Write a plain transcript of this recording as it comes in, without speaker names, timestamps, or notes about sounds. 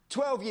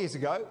12 years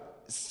ago,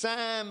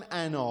 Sam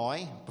and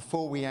I,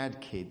 before we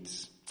had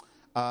kids,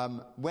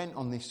 went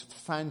on this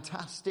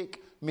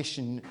fantastic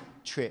mission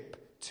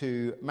trip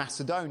to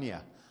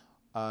Macedonia.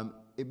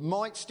 It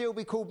might still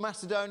be called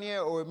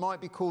Macedonia, or it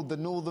might be called the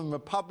Northern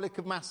Republic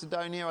of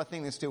Macedonia. I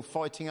think they're still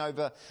fighting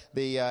over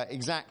the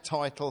exact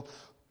title.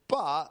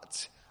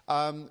 But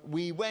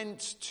we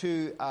went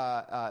to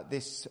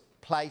this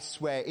place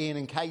where Ian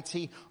and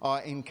Katie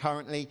are in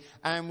currently,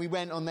 and we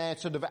went on their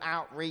sort of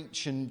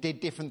outreach and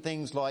did different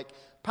things like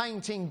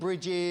painting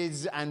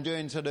bridges and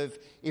doing sort of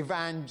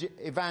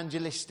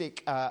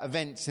evangelistic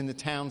events in the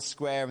town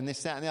square and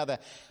this, that and the other.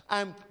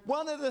 And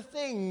one of the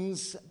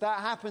things that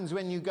happens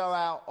when you go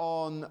out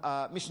on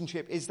mission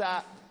trip is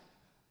that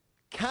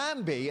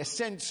can be a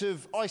sense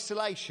of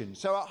isolation.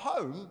 So at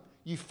home,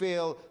 you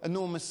feel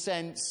enormous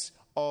sense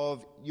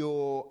of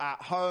you're at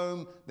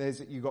home,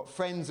 you've got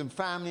friends and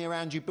family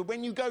around you. But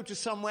when you go to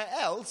somewhere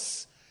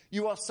else,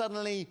 you are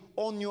suddenly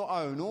on your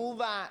own. All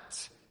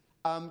that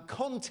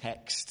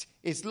context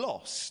is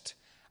lost.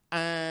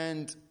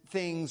 And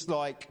things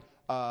like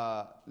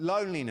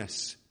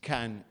loneliness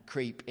can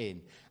creep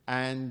in.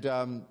 And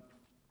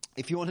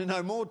if you want to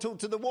know more, talk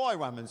to the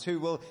Y-Wommans, who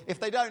will,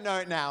 if they don't know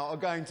it now, are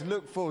going to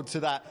look forward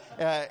to that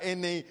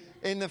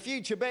in the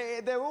future.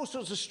 But there are all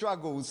sorts of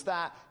struggles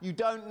that you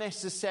don't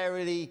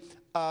necessarily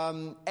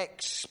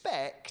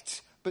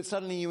expect, but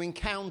suddenly you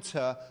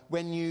encounter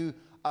when you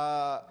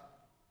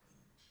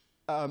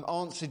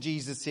answer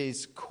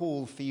Jesus'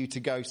 call for you to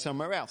go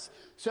somewhere else.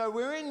 So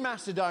we're in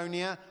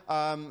Macedonia,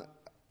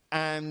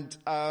 and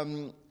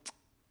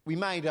we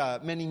made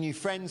many new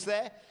friends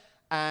there,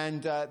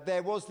 and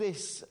there was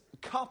this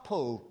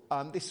couple,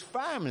 this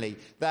family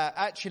that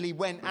actually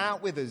went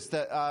out with us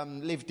that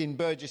lived in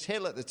Burgess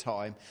Hill at the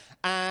time.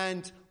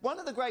 And one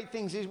of the great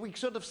things is we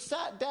sort of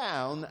sat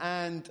down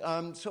and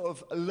sort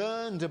of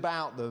learned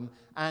about them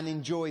and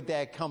enjoyed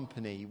their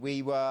company.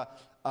 We were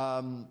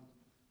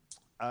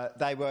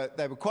they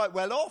were quite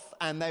well off,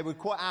 and they would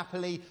quite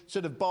happily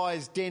sort of buy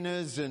us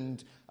dinners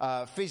and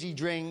fizzy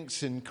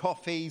drinks and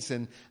coffees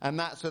and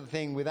that sort of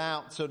thing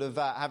without sort of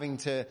having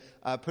to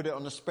put it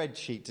on a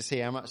spreadsheet to see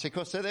how much they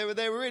cost. So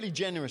they were really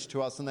generous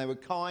to us, and they were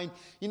kind.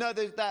 You know,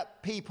 there's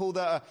that people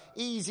that are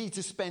easy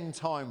to spend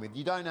time with.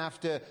 You don't have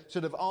to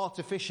sort of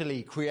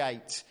artificially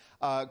create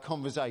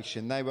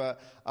conversation. They were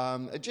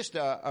just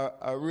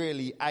a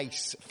really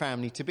ace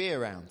family to be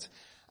around.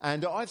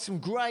 And I have some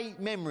great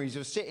memories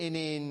of sitting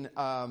in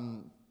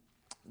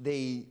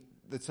the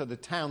sort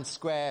of town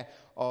square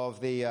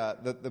of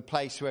the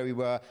place where we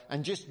were,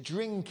 and just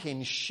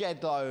drinking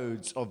shed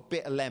loads of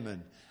bitter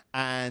lemon,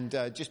 and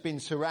just being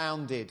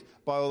surrounded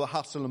by all the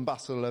hustle and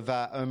bustle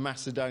of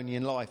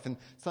Macedonian life, and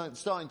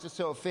starting to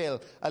sort of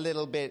feel a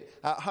little bit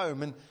at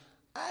home. And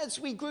as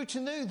we grew to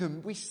know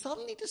them, we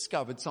suddenly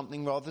discovered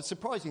something rather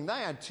surprising. They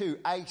had two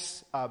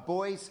ace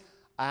boys.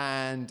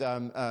 And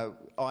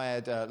I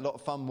had a lot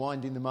of fun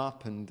winding them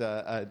up and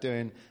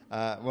doing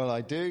what I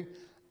do.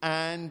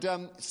 And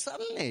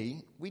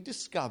suddenly we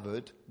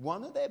discovered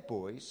one of their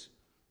boys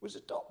was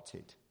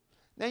adopted.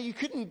 Now, you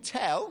couldn't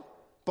tell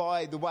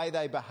by the way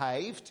they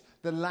behaved,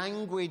 the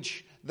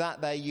language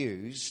that they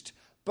used,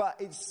 but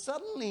it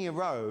suddenly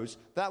arose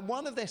that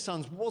one of their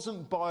sons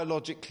wasn't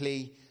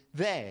biologically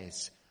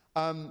theirs.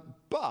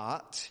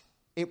 But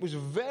it was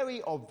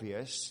very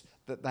obvious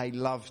that they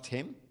loved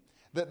him,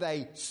 that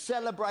they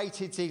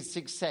celebrated his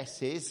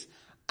successes,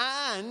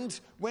 and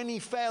when he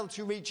failed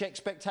to reach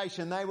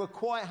expectation, they were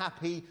quite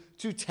happy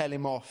to tell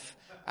him off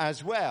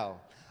as well.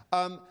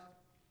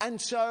 And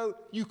so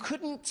you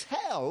couldn't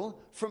tell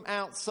from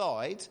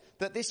outside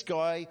that this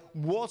guy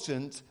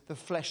wasn't the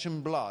flesh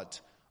and blood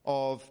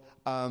of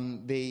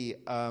the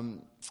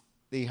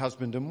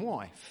husband and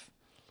wife.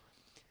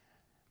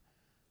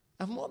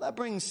 And what that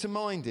brings to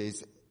mind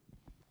is,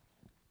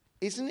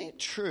 isn't it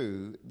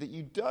true that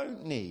you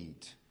don't need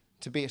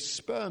to be a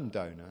sperm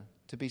donor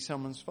to be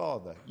someone's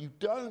father? You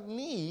don't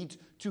need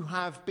to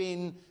have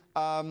been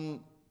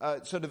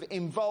sort of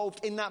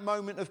involved in that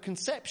moment of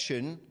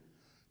conception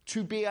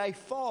to be a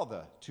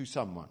father to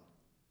someone.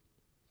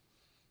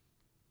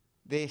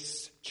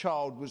 This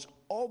child was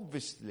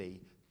obviously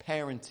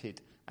parented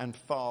and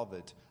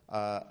fathered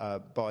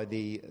by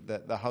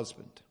the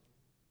husband.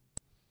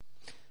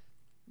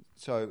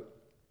 So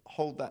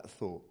hold that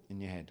thought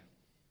in your head.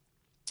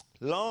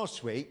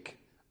 Last week,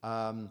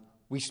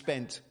 we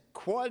spent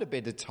quite a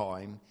bit of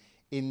time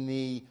in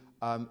the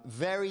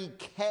very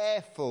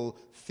careful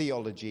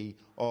theology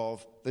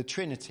of the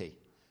Trinity.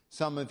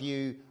 Some of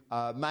you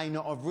may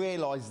not have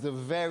realised the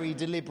very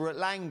deliberate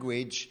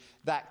language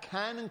that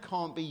can and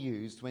can't be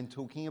used when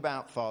talking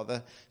about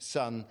Father,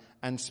 Son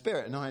and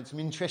Spirit. And I had some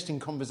interesting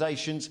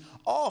conversations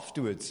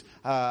afterwards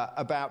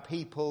about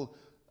people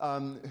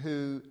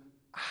who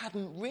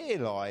hadn't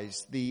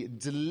realised the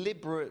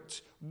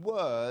deliberate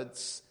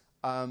words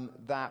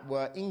that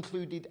were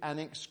included and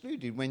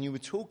excluded when you were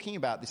talking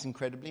about this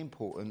incredibly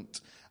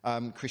important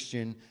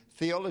Christian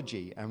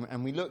theology.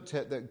 And we looked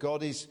at that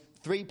God is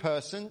three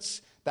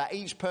persons, that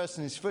each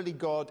person is fully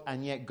God,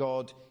 and yet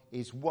God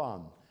is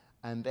one.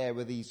 and there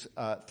were these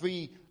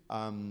three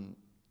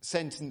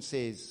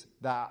sentences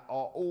that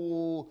are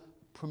all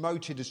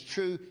promoted as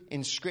true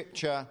in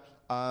Scripture,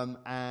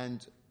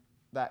 and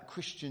that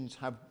Christians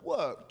have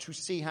worked to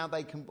see how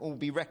they can all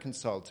be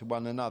reconciled to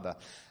one another.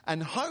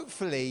 And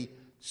hopefully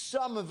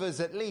some of us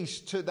at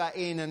least took that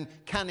in and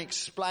can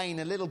explain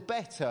a little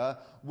better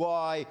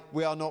why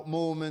we are not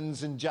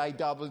Mormons and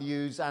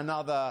JWs and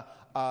other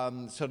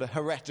sort of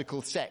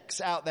heretical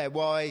sects out there,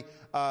 why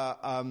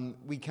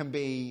we can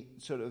be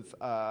sort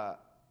of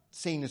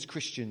seen as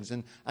Christians,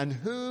 and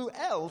who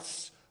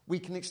else we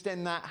can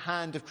extend that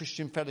hand of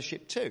Christian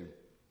fellowship to.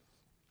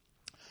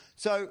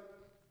 So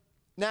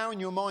now in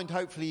your mind,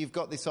 hopefully you've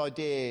got this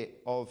idea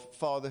of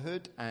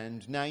fatherhood,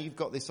 and now you've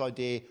got this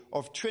idea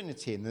of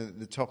Trinity in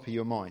the top of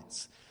your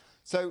minds.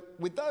 So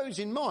with those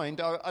in mind,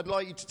 I'd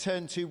like you to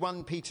turn to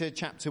 1 Peter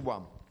chapter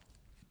 1.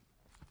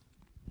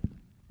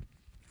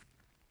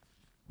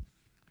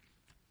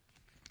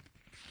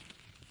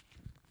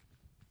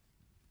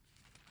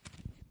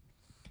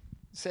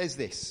 It says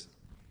this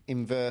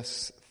in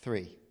verse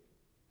 3.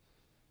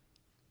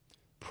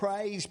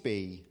 Praise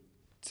be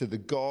to the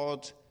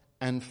God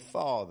and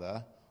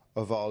Father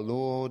of our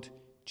Lord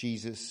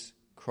Jesus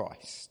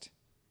Christ.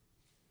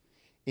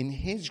 In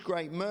his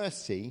great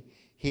mercy,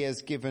 he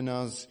has given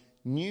us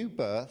new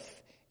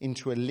birth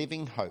into a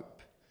living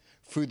hope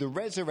through the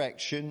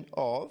resurrection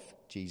of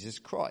Jesus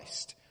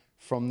Christ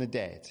from the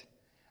dead,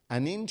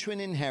 and into an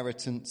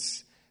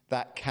inheritance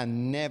that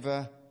can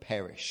never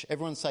perish.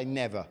 Everyone say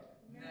never.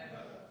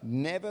 Never.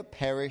 Never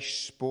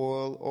perish,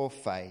 spoil, or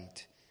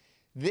fade.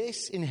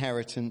 This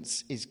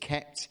inheritance is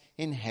kept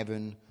in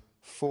heaven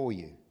for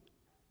you.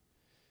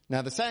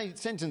 Now, the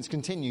sentence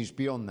continues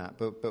beyond that,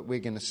 but we're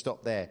going to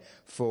stop there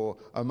for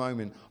a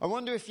moment. I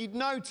wonder if you'd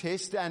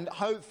noticed, and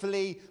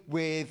hopefully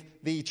with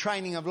the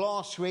training of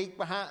last week,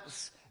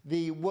 perhaps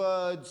the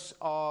words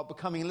are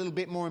becoming a little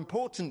bit more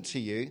important to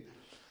you,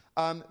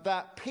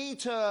 that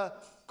Peter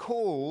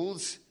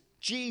calls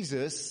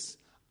Jesus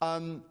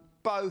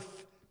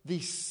both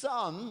the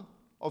Son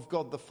of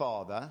God the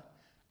Father,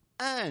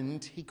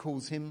 and he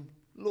calls him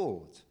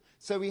Lord.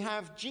 So we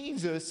have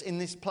Jesus in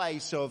this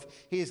place of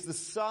he is the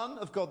Son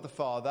of God the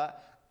Father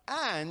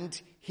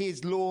and he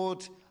is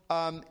Lord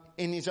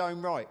in his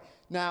own right.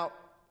 Now,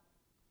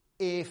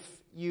 if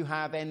you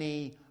have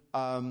any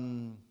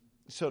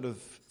sort of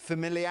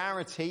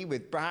familiarity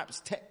with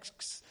perhaps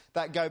texts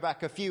that go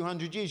back a few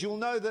hundred years, you'll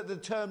know that the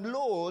term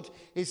Lord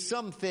is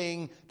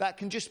something that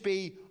can just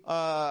be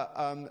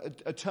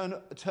a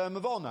term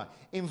of honour.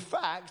 In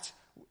fact,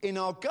 in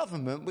our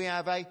government, we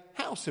have a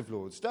House of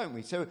Lords, don't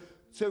we?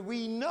 So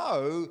we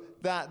know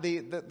that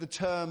the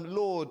term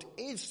Lord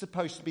is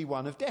supposed to be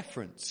one of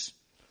deference.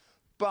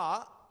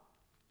 But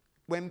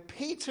when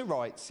Peter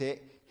writes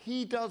it,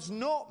 he does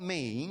not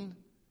mean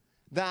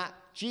that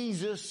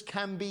Jesus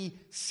can be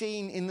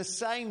seen in the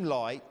same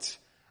light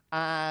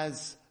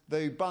as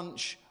the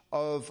bunch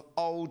of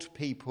old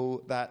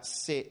people that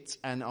sit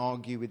and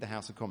argue with the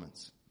House of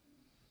Commons.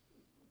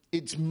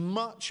 It's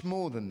much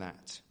more than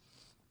that.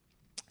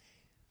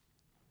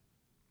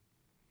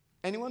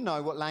 Anyone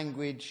know what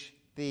language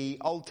the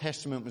Old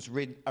Testament was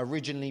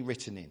originally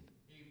written in?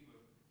 Hebrew.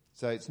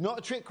 So it's not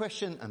a trick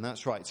question, and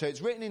that's right. So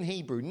it's written in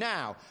Hebrew.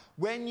 Now,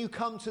 when you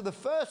come to the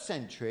first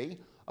century,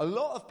 a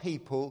lot of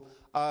people,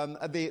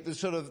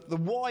 the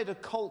wider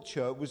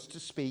culture was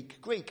to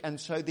speak Greek. And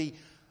so the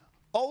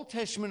Old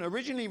Testament,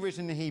 originally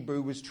written in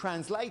Hebrew, was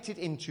translated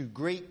into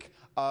Greek,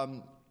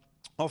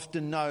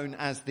 often known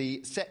as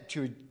the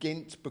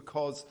Septuagint,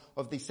 because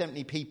of the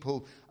 70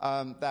 people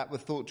that were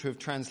thought to have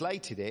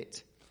translated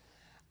it.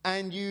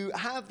 And you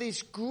have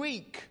this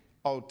Greek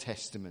Old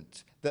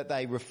Testament that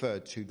they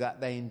referred to,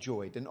 that they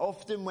enjoyed. And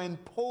often when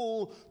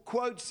Paul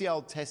quotes the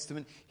Old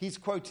Testament, he's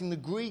quoting the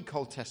Greek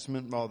Old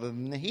Testament rather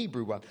than the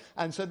Hebrew one.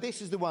 And so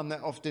this is the one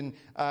that often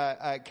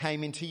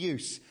came into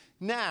use.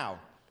 Now,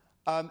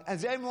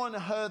 has anyone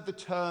heard the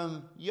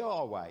term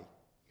Yahweh?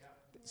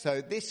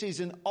 So this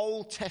is an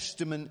Old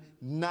Testament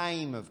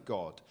name of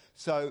God.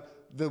 So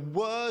the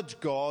word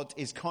God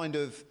is kind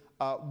of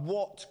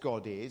what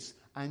God is,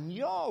 and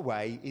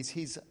Yahweh is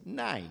his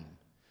name.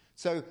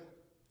 So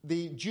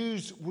the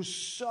Jews were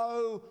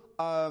so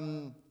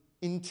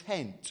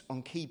intent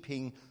on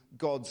keeping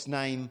God's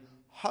name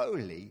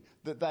holy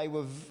that they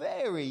were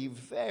very,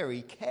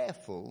 very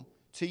careful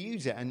to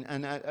use it.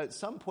 And at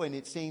some point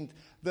it seemed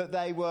that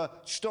they were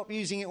stopped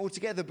using it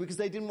altogether because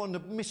they didn't want to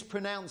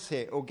mispronounce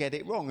it or get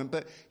it wrong.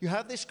 But you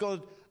have this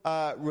God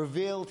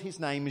revealed his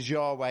name as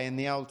Yahweh in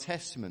the Old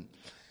Testament.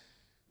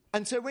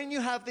 And so when you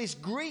have this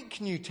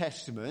Greek New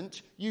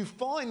Testament, you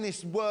find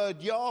this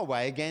word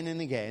Yahweh again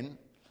and again.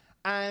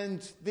 And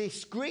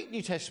this Greek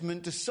New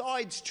Testament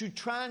decides to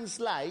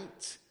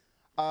translate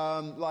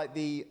like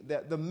the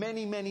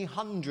many, many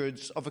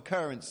hundreds of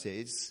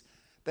occurrences.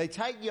 They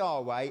take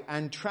Yahweh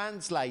and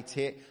translate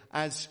it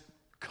as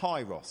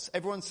Kairos.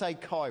 Everyone say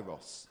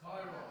Kairos. Kairos.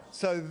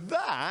 So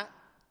that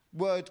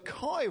word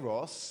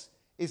Kairos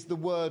is the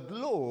word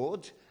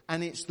Lord,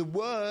 and it's the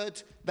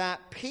word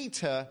that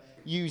Peter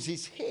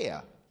uses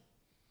here.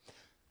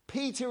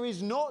 Peter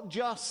is not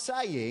just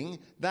saying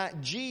that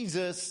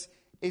Jesus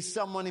is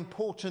someone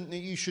important that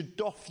you should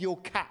doff your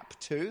cap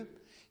to.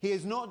 He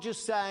is not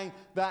just saying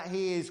that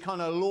he is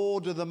kind of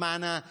lord of the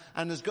manor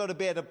and has got a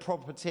bit of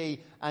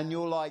property and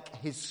you're like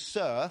his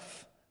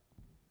serf.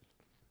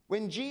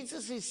 When Peter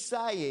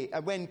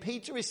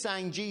is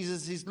saying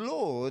Jesus is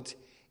Lord,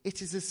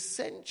 it is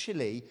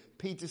essentially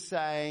Peter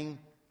saying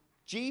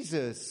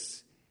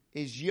Jesus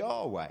is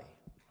Yahweh. Amen.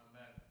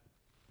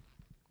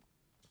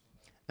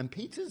 And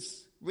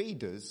Peter's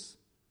readers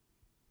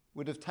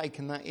would have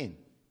taken that in.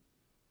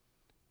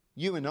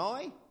 You and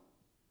I,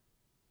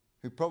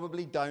 who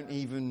probably don't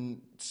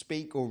even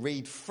speak or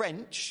read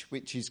French,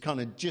 which is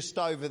kind of just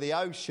over the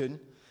ocean,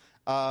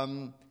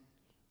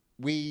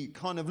 we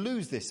kind of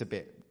lose this a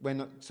bit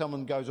when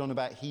someone goes on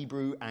about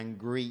Hebrew and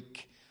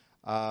Greek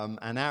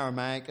and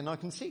Aramaic, and I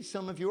can see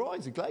some of your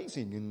eyes are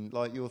glazing and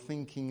like you're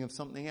thinking of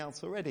something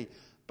else already,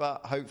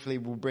 but hopefully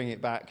we'll bring it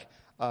back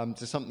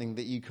to something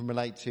that you can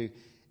relate to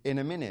in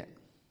a minute.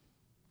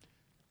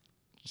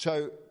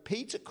 So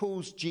Peter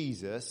calls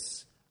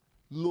Jesus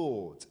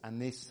Lord, and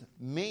this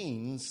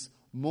means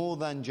more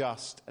than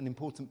just an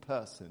important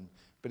person,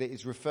 but it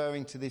is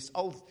referring to this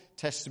Old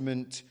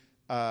Testament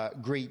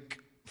Greek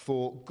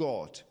for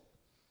God.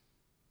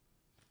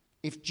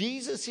 If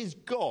Jesus is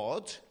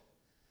God,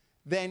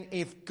 then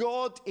if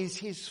God is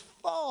his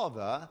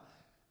Father,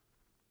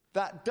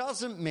 that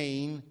doesn't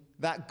mean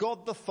that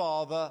God the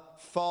Father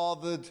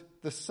fathered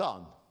the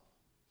Son.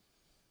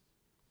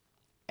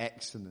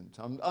 Excellent.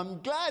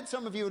 I'm glad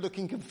some of you are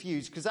looking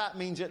confused, because that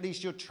means at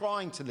least you're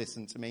trying to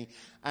listen to me.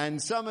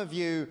 And some of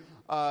you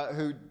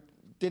who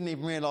didn't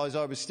even realise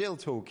I was still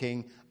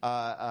talking,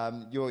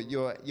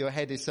 your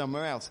head is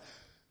somewhere else.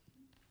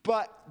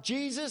 But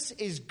Jesus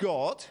is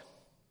God,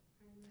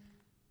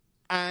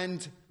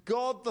 and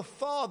God the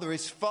Father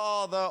is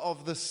Father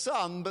of the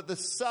Son, but the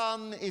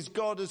Son is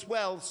God as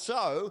well.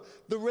 So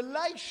the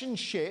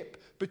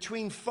relationship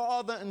between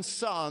Father and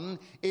Son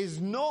is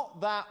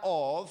not that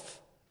of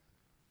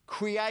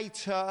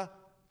creator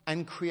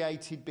and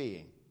created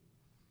being.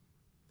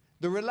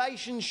 The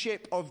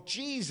relationship of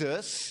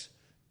Jesus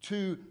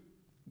to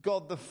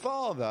God the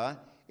Father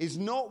is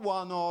not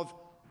one of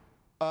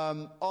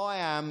I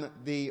am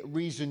the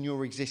reason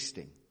you're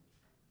existing.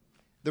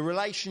 The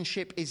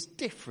relationship is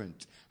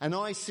different. And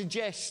I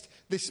suggest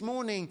this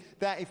morning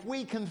that if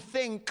we can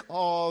think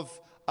of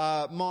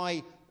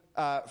my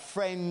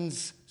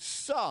friend's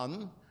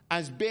son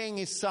as being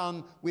his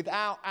son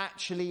without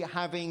actually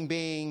having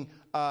been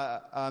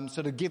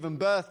sort of given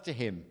birth to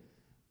him,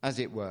 as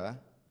it were,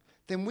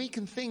 then we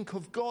can think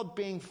of God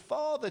being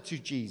father to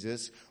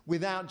Jesus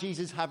without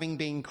Jesus having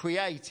been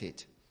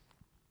created.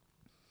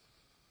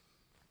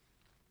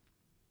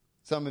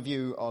 Some of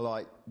you are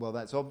like, well,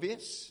 that's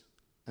obvious.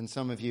 And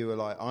some of you are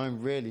like,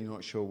 I'm really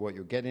not sure what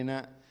you're getting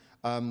at.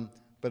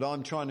 But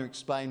I'm trying to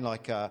explain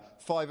like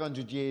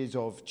 500 years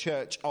of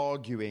church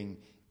arguing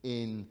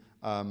in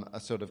a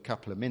sort of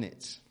couple of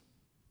minutes.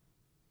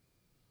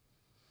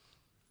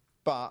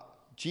 But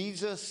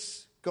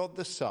Jesus, God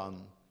the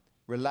Son,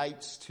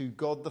 relates to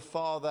God the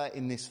Father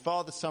in this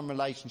Father-Son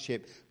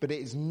relationship, but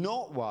it is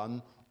not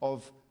one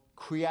of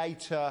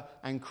creator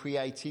and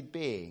created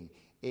being.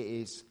 It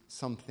is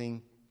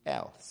something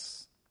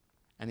else.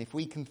 And if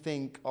we can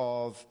think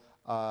of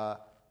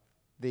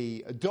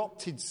the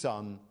adopted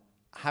son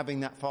having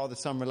that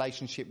father-son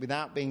relationship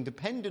without being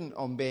dependent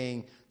on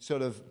being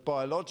sort of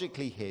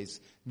biologically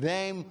his,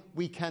 then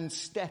we can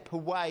step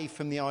away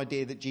from the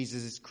idea that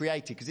Jesus is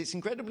created. Because it's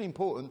incredibly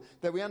important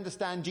that we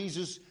understand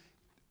Jesus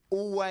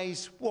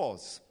always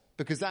was,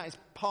 because that is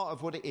part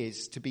of what it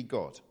is to be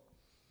God.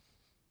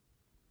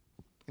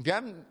 If you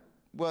haven't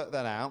worked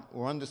that out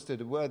or understood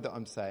a word that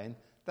I'm saying,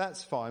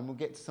 that's fine. We'll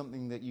get to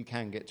something that you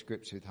can get to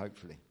grips with,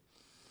 hopefully.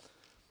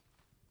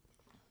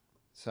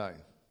 So,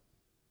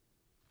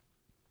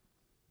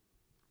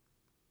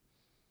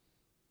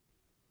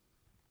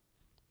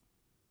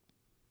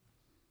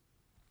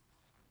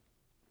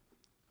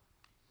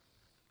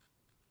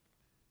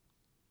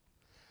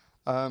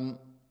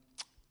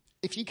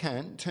 if you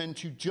can, turn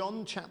to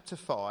John chapter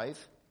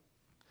 5,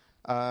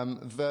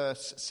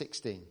 verse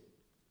 16.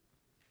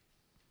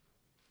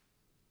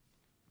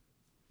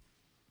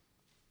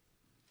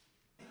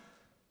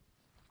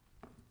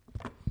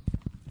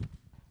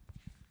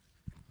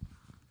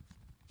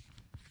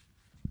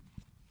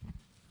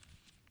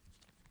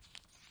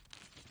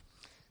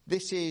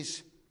 This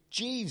is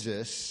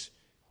Jesus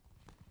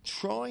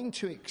trying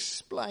to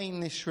explain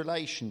this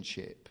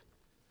relationship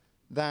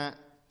that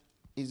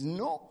is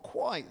not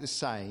quite the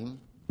same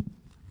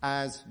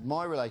as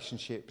my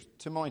relationship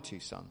to my two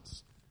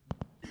sons.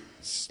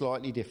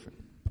 Slightly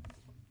different.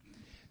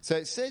 So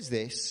it says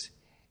this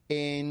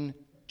in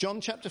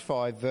John chapter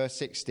 5, verse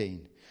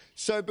 16.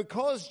 So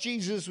because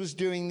Jesus was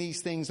doing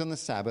these things on the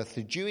Sabbath,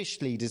 the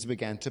Jewish leaders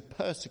began to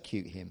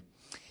persecute him.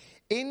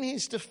 In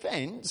his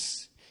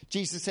defense,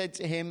 Jesus said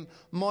to him,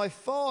 "My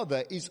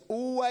Father is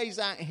always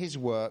at his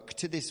work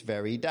to this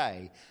very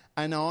day,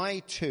 and I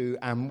too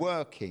am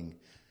working.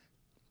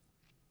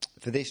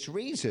 For this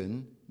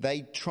reason,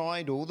 they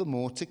tried all the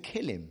more to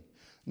kill him.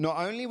 Not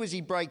only was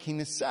he breaking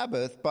the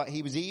Sabbath, but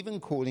he was even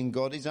calling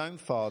God his own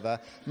Father,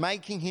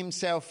 making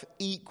himself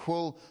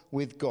equal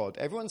with God.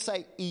 Everyone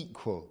say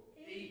equal.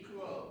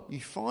 Equal. You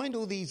find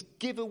all these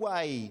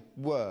giveaway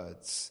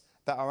words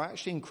that are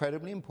actually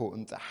incredibly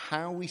important to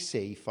how we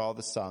see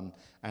Father, Son,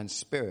 and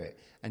Spirit.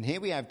 And here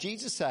we have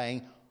Jesus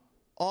saying,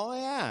 I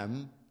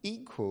am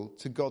equal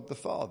to God the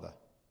Father.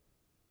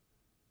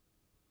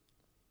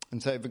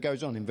 And so it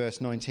goes on in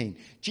verse 19.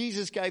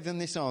 Jesus gave them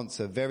this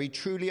answer, very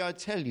truly I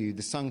tell you,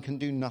 the Son can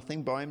do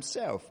nothing by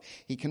himself.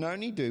 He can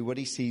only do what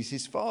he sees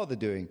his Father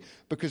doing,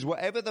 because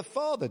whatever the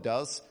Father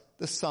does,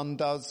 the Son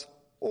does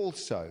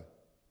also.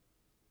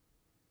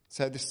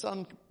 So the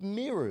Son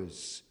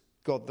mirrors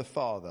God the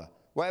Father.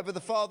 Whatever the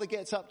Father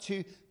gets up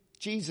to,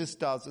 Jesus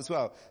does as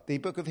well. The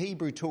book of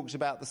Hebrew talks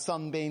about the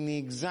Son being the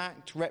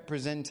exact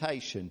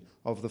representation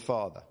of the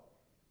Father.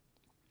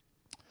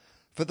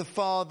 For the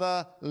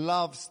Father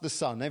loves the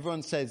Son.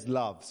 Everyone says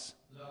loves.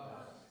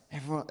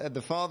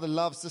 The Father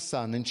loves the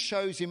Son and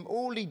shows him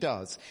all he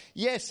does.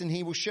 Yes, and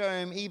he will show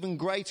him even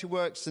greater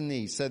works than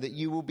these, so that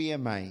you will be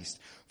amazed.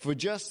 For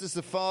just as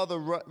the Father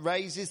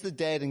raises the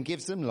dead and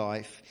gives them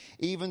life,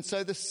 even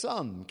so the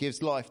Son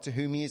gives life to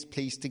whom he is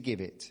pleased to give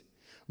it.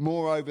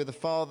 Moreover, the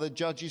Father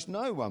judges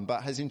no one,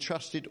 but has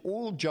entrusted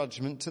all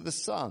judgment to the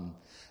Son,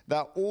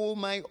 that all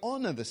may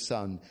honour the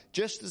Son,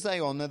 just as they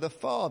honour the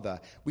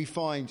Father. We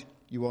find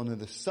you honour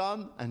the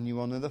Son and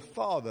you honour the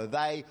Father.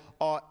 They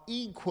are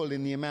equal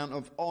in the amount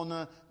of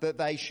honour that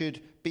they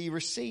should be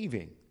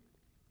receiving.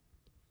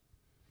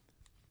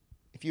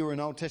 If you were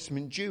an Old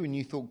Testament Jew and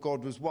you thought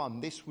God was one,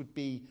 this would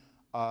be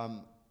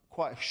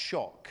quite a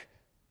shock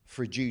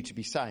for a Jew to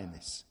be saying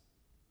this.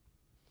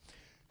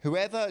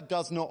 Whoever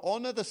does not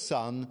honour the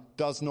Son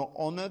does not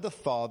honour the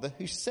Father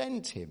who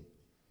sent him.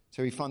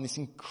 So we find this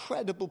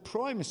incredible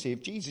primacy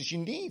of Jesus. You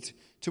need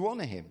to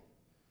honour him,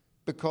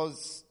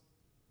 because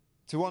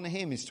to honour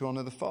him is to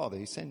honour the Father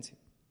who sent him.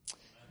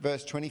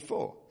 Verse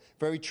 24.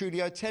 Very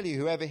truly I tell you,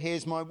 whoever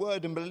hears my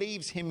word and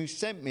believes him who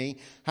sent me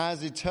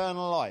has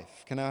eternal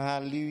life. Can I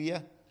have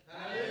hallelujah?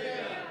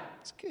 Hallelujah.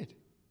 It's good.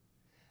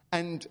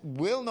 And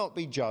will not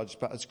be judged,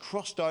 but has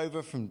crossed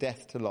over from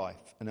death to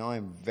life. And I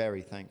am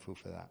very thankful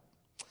for that.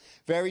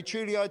 Very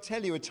truly I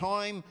tell you, a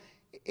time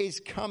is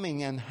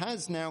coming and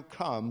has now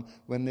come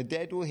when the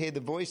dead will hear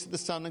the voice of the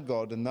Son of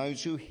God, and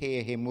those who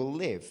hear him will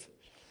live.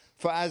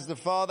 For as the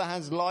Father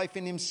has life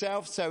in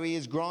himself, so he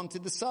has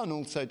granted the Son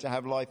also to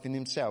have life in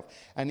himself.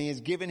 And he has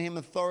given him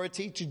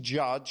authority to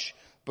judge,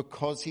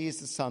 because he is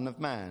the Son of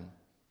Man.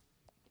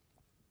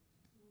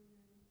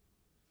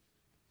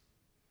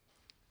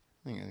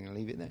 I think I'm going to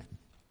leave it there.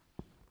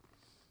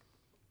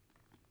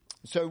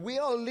 So we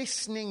are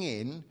listening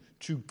in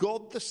to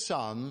God the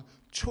Son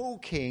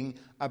talking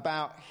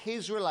about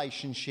his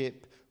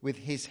relationship with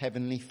his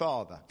Heavenly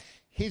Father.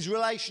 His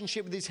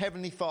relationship with his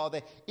Heavenly Father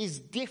is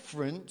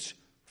different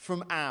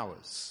from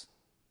ours.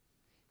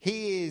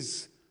 He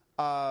is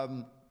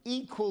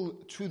equal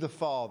to the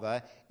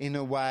Father in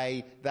a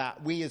way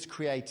that we as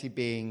created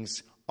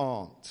beings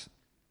aren't.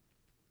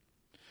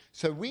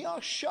 So we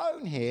are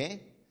shown here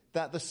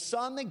that the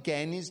Son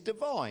again is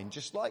divine,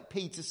 just like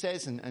Peter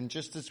says, and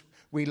just as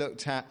we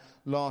looked at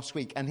last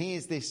week. And he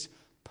is this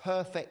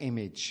perfect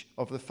image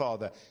of the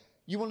Father.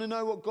 You want to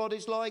know what God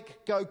is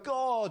like? Go,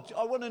 God,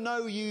 I want to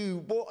know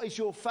you. What is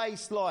your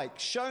face like?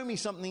 Show me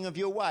something of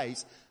your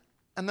ways.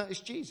 And that is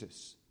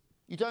Jesus.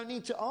 You don't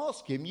need to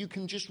ask him. You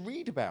can just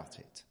read about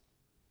it.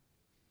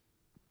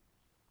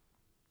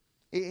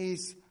 It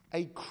is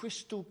a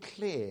crystal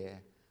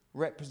clear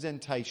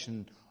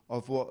representation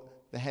of what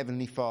the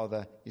Heavenly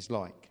Father is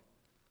like.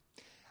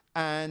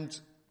 And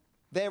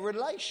their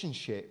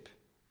relationship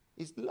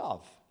is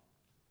love.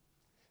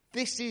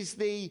 This is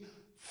the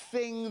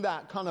thing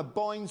that kind of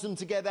binds them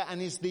together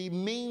and is the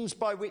means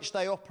by which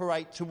they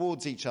operate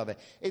towards each other.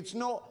 It's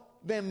not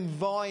them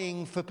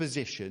vying for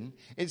position.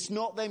 It's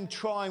not them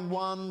trying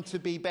one to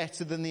be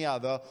better than the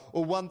other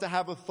or one to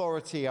have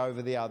authority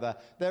over the other.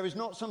 There is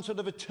not some sort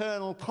of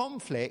eternal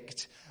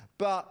conflict,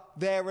 but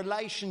their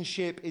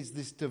relationship is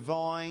this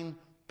divine,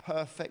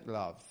 perfect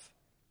love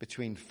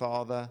between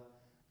Father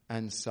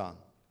and Son.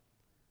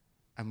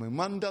 And when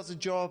one does a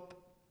job,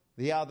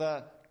 the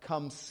other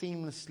comes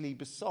seamlessly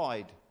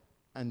beside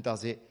and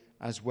does it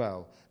as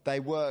well. They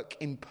work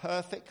in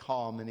perfect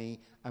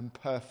harmony and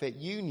perfect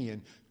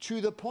union, to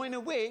the point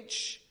at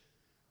which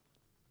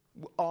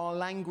our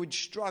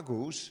language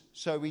struggles.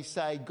 So we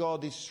say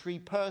God is three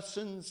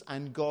persons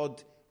and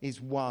God is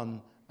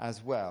one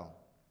as well.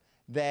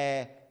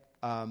 Their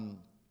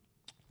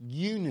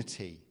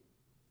unity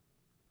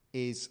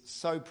is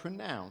so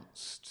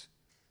pronounced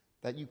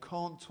that you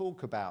can't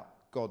talk about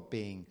God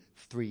being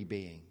three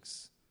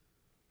beings,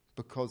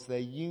 because their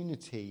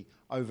unity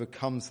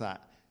overcomes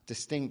that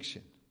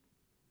distinction.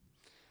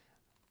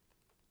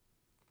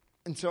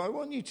 And so I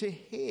want you to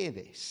hear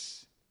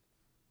this,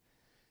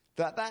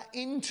 that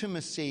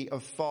intimacy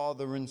of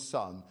Father and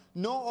Son,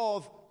 not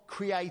of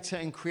creator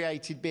and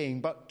created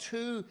being, but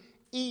two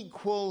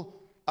equal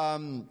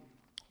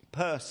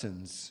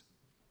persons,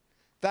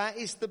 That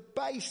is the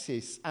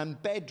basis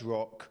and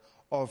bedrock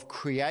of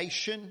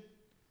creation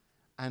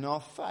and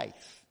our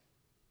faith.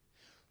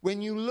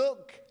 When you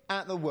look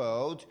at the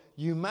world,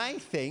 you may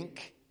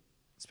think,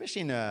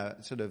 especially in a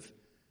sort of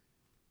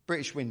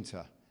British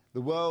winter,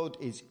 the world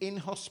is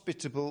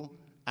inhospitable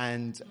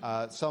and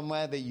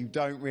somewhere that you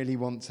don't really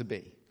want to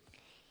be.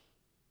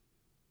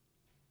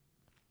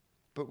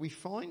 But we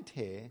find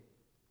here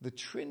the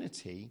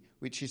Trinity,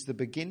 which is the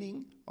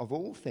beginning of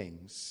all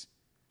things.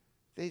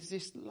 There's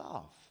this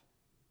love.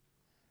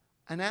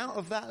 And out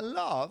of that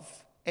love,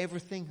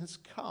 everything has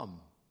come.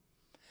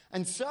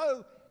 And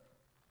so,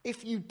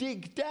 if you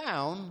dig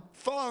down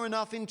far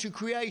enough into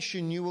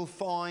creation, you will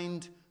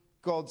find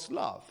God's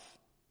love.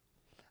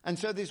 And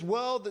so this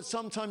world that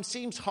sometimes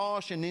seems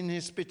harsh and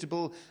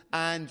inhospitable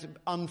and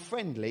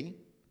unfriendly,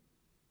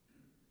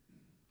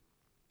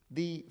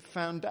 the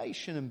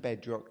foundation and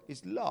bedrock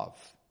is love.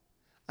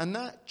 And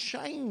that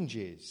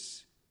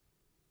changes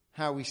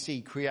how we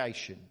see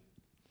creation.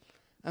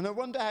 And I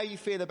wonder how you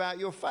feel about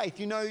your faith.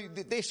 You know,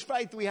 this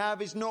faith we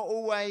have is not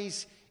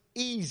always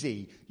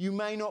easy. You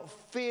may not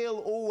feel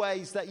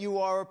always that you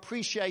are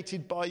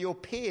appreciated by your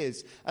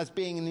peers as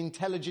being an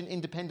intelligent,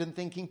 independent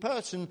thinking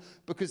person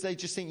because they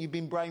just think you've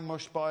been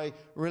brainwashed by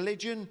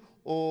religion,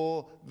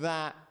 or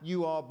that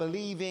you are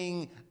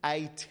believing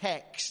a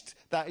text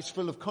that is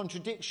full of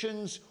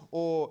contradictions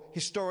or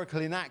historical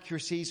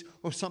inaccuracies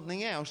or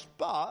something else.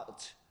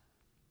 But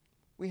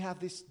we have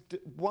this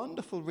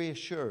wonderful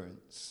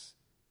reassurance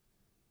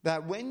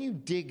that when you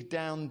dig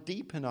down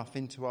deep enough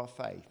into our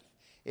faith,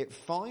 it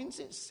finds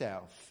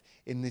itself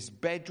in this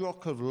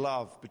bedrock of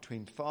love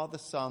between Father,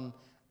 Son,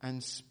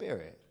 and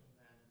Spirit.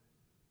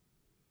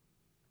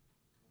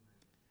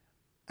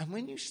 And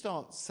when you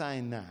start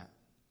saying that,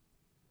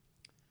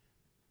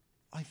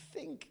 I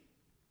think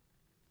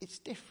it's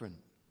different.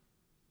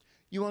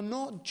 You are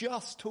not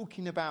just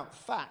talking about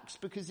facts,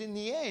 because in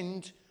the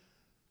end,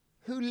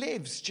 who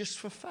lives just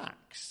for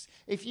facts?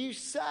 If you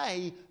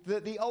say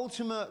that the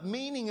ultimate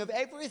meaning of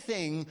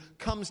everything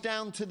comes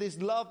down to this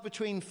love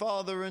between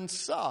Father and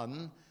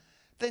Son,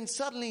 then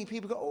suddenly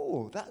people go,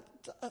 oh,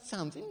 that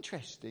sounds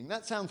interesting.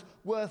 That sounds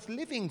worth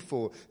living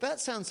for. That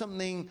sounds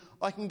something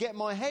I can get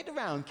my head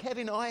around.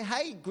 Kevin, I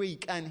hate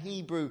Greek and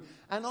Hebrew,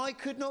 and I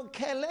could not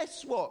care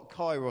less what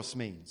kairos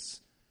means.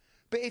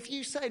 But if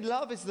you say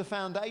love is the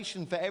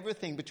foundation for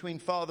everything between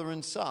Father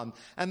and Son,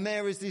 and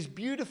there is this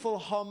beautiful,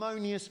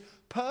 harmonious,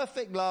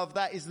 perfect love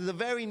that is the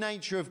very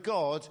nature of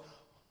God,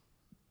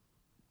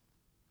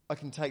 I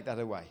can take that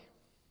away.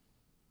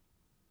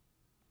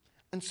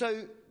 And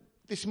so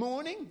this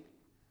morning,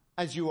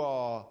 as you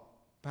are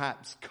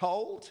perhaps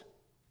cold,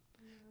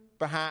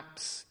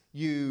 perhaps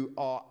you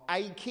are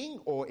aching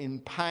or in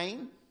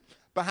pain,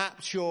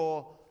 perhaps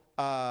your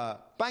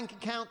bank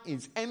account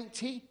is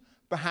empty,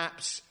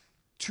 perhaps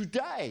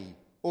today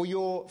or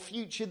your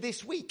future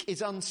this week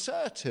is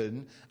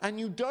uncertain and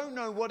you don't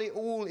know what it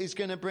all is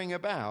going to bring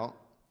about,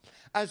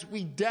 as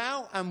we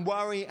doubt and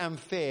worry and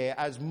fear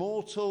as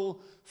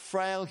mortal,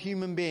 frail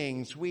human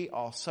beings we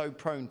are so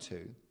prone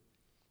to,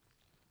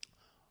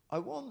 I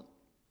want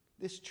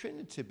this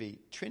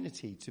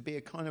Trinity to be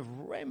a kind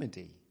of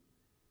remedy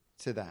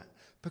to that.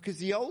 Because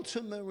the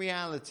ultimate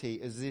reality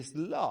is this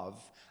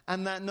love,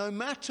 and that no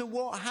matter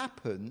what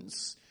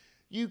happens,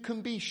 you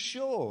can be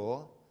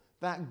sure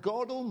that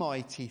God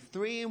Almighty,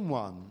 3 in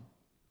 1,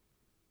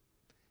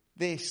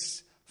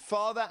 this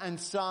Father and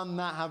Son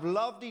that have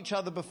loved each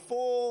other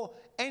before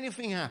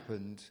anything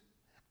happened,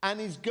 and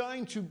is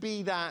going to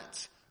be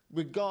that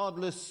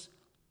regardless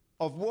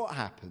of what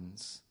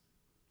happens,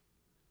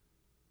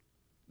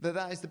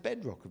 that is the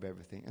bedrock of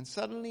everything. And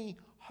suddenly,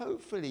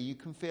 hopefully, you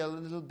can feel a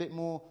little bit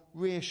more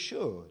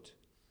reassured,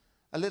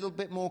 a little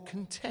bit more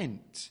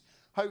content.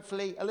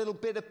 Hopefully, a little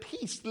bit of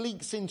peace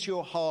leaks into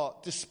your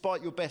heart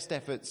despite your best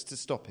efforts to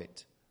stop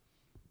it.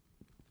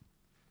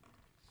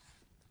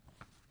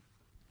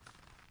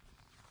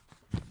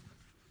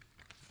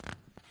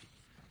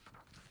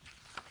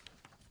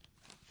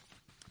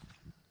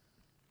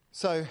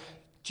 So,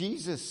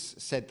 Jesus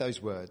said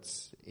those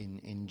words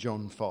in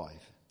John 5.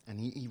 And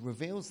he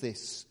reveals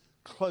this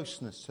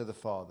closeness to the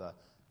Father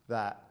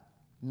that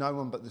no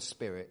one but the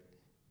Spirit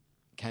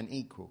can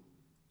equal.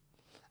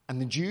 And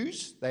the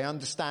Jews, they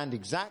understand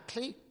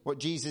exactly what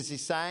Jesus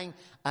is saying,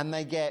 and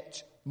they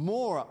get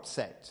more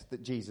upset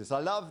at Jesus. I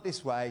love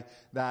this way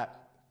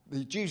that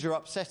the Jews are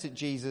upset at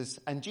Jesus,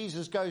 and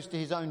Jesus goes to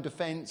his own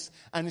defense,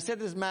 and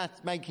instead of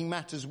making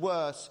matters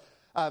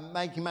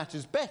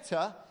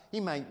better, he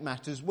made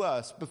matters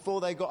worse. Before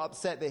they got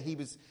upset that he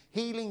was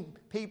healing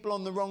people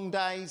on the wrong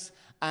days,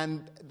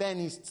 and then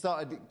he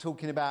started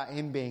talking about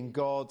him being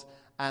God,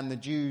 and the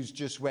Jews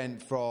just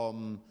went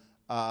from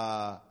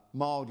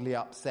mildly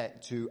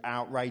upset to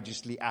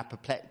outrageously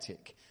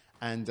apoplectic.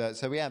 And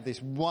so we have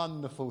this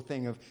wonderful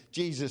thing of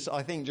Jesus,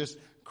 I think, just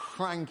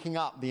cranking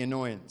up the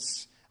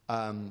annoyance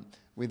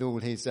with all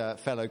his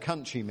fellow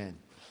countrymen.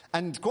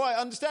 And quite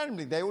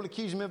understandably, they all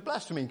accuse him of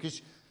blasphemy,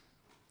 because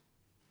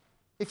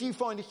if you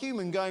find a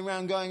human going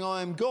around going,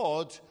 I am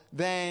God,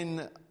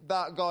 then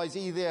that guy's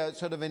either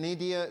sort of an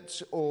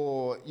idiot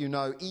or,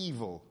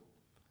 evil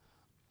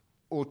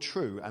or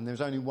true. And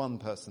there's only one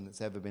person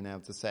that's ever been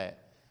able to say it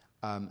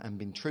and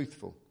been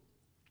truthful.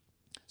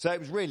 So it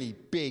was really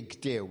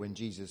big deal when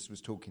Jesus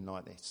was talking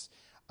like this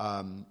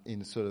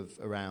in sort of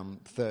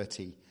around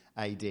 30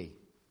 AD.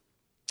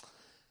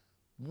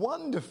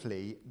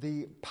 Wonderfully,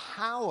 the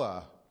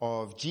power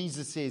of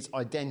Jesus'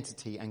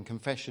 identity and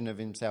confession of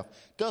himself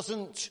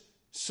doesn't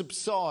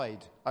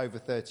subside over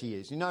 30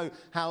 years. You know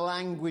how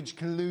language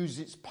can lose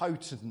its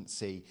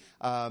potency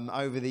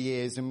over the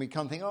years, and we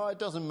kind of think, it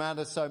doesn't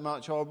matter so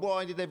much, or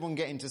why did everyone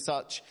get into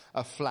such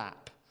a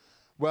flap?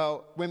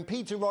 Well, when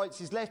Peter writes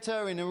his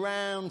letter in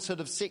around sort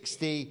of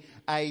 60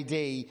 AD,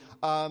 the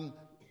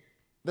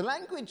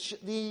language,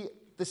 the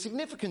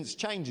significance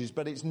changes,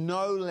 but it's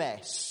no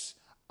less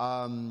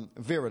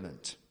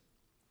virulent.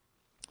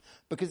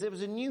 Because there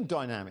was a new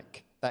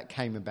dynamic that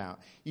came about.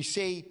 You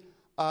see,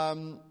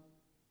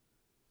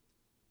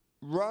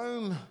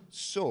 Rome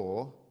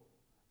saw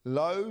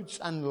loads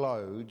and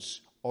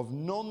loads of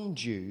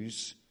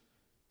non-Jews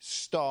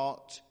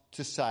start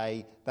to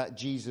say that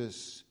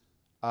Jesus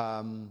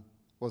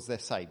was their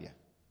saviour.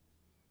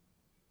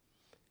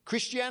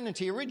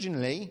 Christianity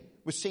originally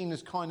was seen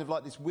as kind of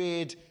like this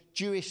weird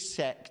Jewish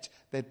sect.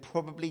 They'd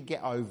probably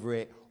get over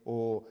it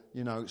or,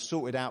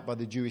 sorted out by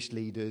the Jewish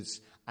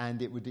leaders,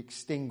 and it would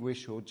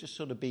extinguish or just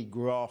sort of be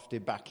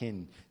grafted back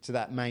in to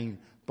that main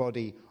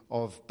body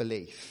of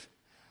belief.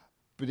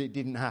 But it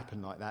didn't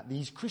happen like that.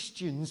 These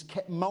Christians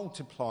kept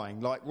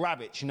multiplying like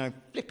rabbits,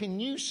 flipping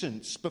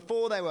nuisance.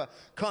 Before they were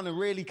kind of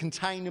really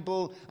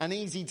containable and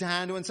easy to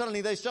handle, and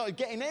suddenly they started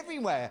getting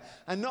everywhere.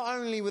 And not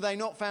only were they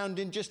not found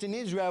just in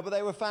Israel, but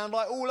they were found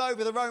like all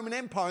over the Roman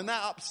Empire, and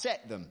that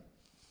upset them.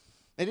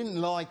 They didn't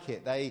like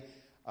it. They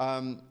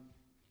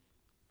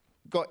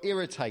got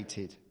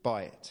irritated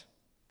by it.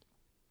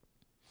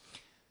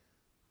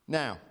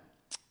 Now,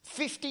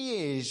 50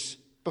 years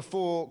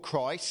before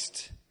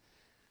Christ,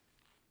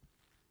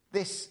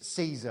 this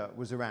Caesar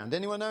was around.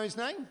 Anyone know his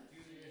name?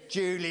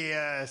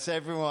 Julius,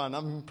 everyone.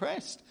 I'm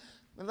impressed.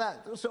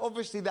 So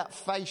obviously that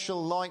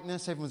facial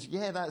likeness, everyone's,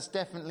 that's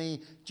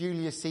definitely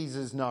Julius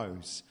Caesar's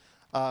nose.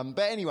 But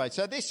anyway,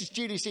 so this is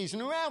Julius Caesar.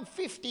 And around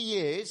 50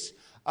 years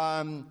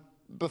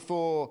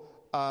before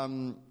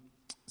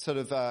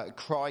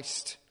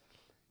Christ,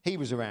 he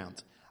was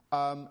around.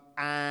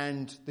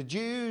 And the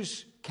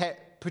Jews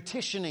kept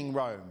petitioning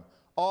Rome,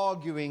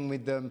 arguing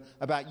with them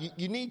about,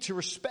 you need to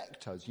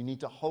respect us. You need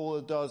to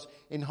hold us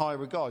in high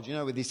regard.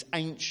 With this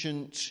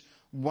ancient,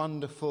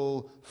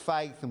 wonderful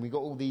faith, and we've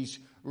got all these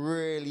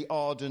really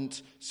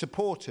ardent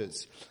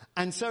supporters.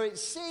 And so it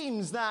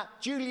seems that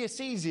Julius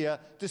Caesar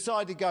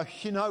decided to go,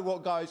 you know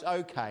what, guys,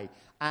 okay.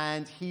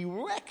 And he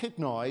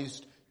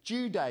recognised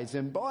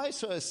Judaism by a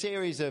sort of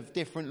series of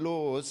different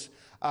laws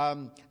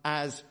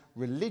as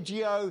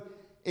religio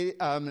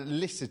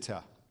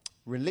licita.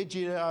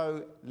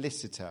 Religio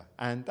licita.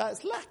 And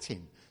that's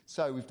Latin.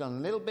 So we've done a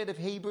little bit of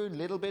Hebrew, a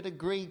little bit of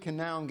Greek, and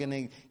now I'm going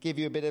to give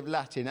you a bit of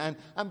Latin. And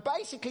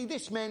basically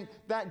this meant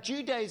that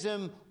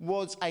Judaism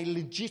was a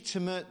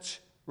legitimate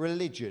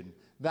religion.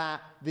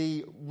 That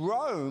the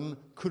Rome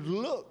could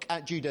look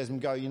at Judaism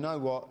and go, you know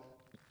what,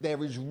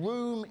 there is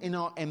room in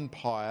our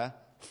empire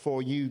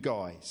for you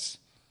guys.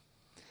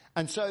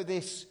 And so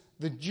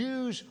the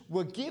Jews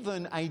were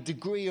given a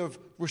degree of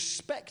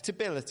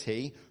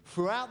respectability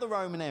throughout the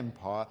Roman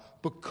Empire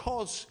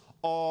because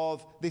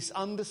of this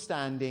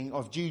understanding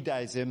of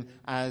Judaism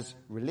as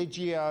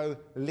religio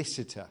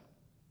licita. I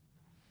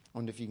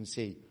wonder if you can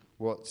see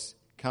what's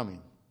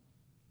coming.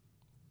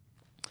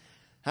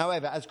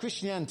 However, as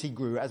Christianity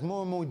grew, as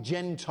more and more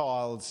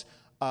Gentiles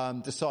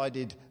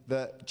decided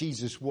that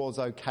Jesus was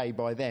okay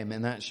by them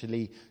and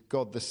actually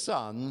God the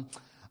Son,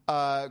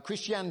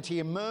 Christianity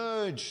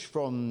emerged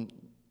from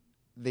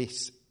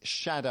this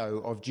shadow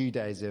of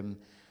Judaism,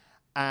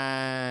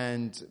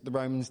 and the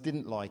Romans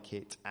didn't like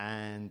it,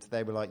 and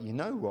they were like, you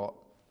know what?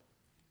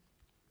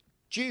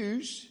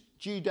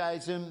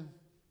 Judaism,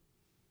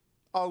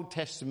 Old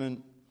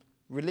Testament,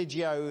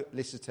 religio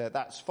licita,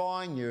 that's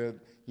fine,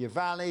 you're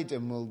valid,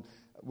 and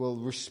we'll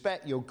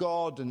respect your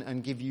God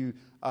and give you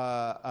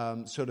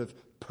sort of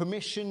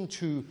permission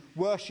to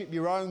worship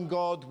your own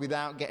God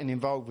without getting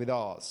involved with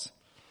ours.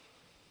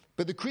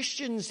 But the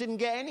Christians didn't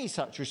get any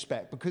such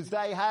respect because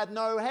they had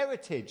no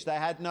heritage. They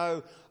had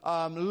no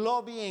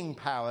lobbying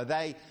power.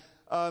 They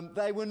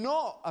were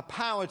not a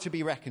power to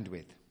be reckoned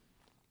with.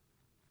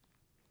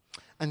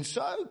 And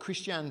so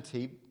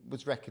Christianity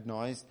was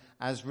recognised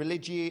as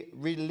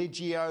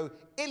religio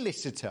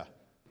illicita.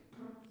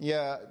 You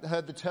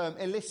heard the term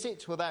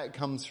illicit? Well, that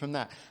comes from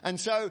that. And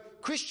so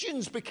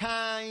Christians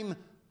became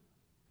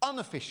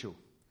unofficial.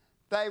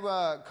 They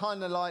were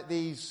kind of like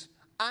these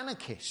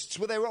anarchists.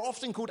 Well, they were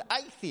often called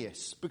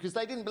atheists because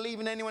they didn't believe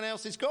in anyone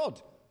else's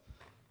God.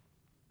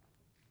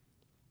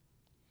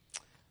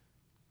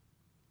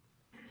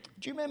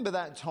 Do you remember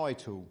that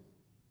title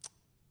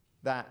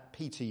that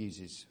Peter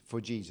uses for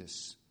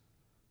Jesus?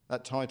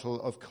 That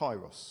title of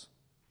Kairos.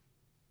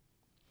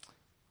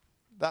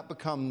 that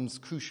becomes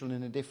crucial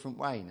in a different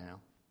way now.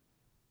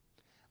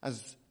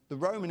 As the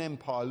Roman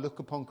Empire look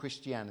upon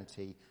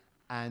Christianity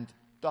and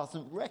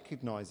doesn't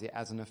recognize it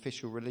as an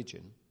official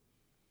religion,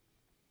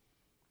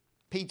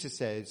 Peter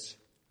says,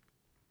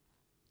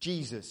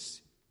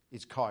 Jesus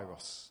is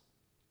Kairos.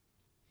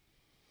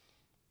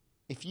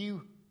 If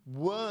you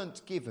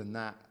weren't given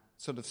that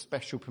sort of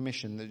special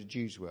permission that the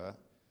Jews were,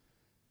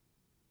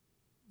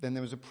 then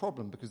there was a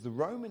problem, because the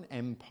Roman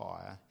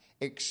Empire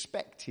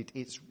expected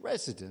its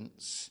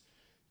residents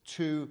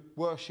to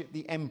worship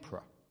the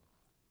emperor.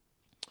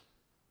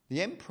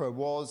 The emperor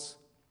was,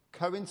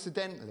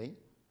 coincidentally,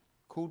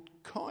 called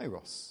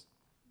Kairos.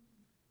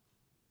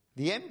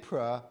 The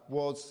emperor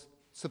was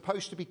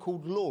supposed to be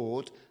called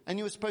Lord, and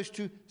you were supposed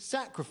to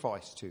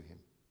sacrifice to him.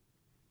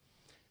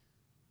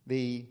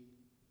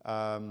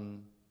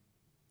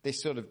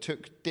 This sort of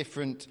took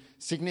different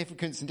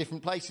significance in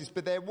different places,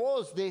 but there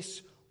was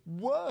this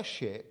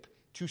worship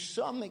to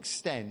some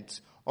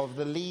extent of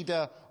the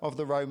leader of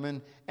the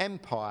Roman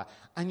Empire.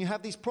 And you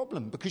have this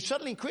problem, because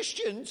suddenly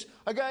Christians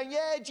are going,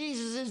 yeah,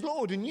 Jesus is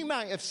Lord, and you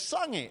might have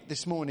sung it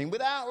this morning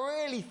without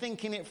really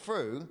thinking it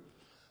through.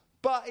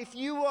 But if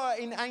you were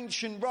in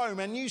ancient Rome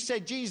and you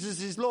said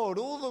Jesus is Lord,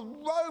 all the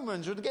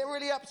Romans would get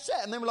really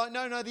upset, and they were like,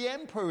 no, the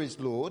emperor is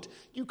Lord.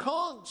 You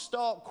can't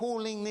start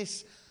calling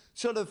this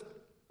sort of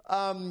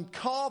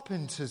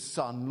carpenter's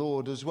son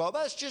Lord as well.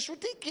 That's just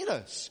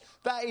ridiculous.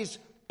 That is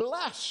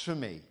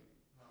blasphemy.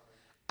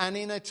 And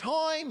in a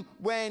time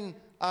when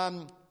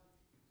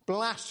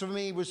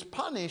blasphemy was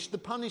punished, the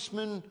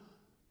punishment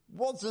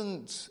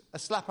wasn't a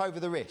slap over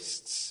the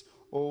wrists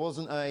or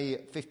wasn't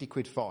a 50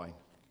 quid fine.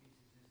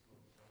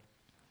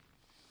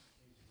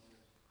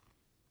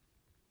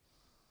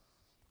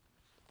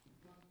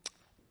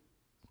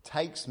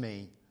 Takes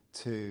me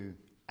to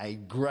a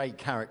great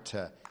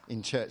character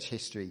in church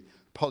history,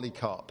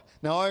 Polycarp.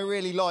 Now, I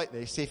really like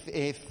this. If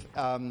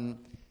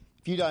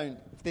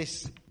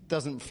this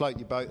doesn't float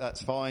your boat,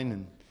 that's fine,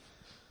 and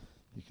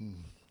you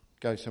can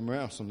go somewhere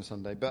else on a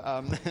Sunday. But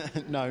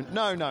no.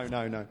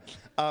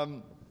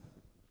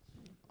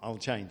 I'll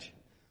change.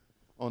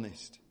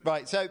 Honest.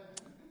 Right, so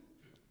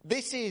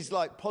this is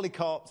like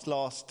Polycarp's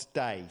last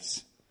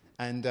days,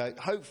 and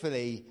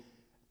hopefully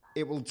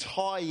it will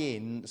tie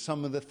in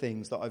some of the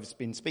things that I've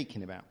been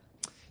speaking about.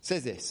 It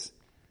says this: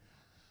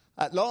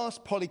 at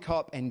last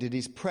Polycarp ended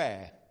his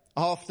prayer,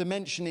 after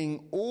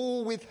mentioning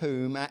all with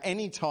whom at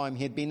any time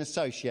he had been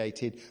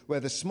associated,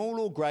 whether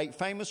small or great,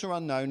 famous or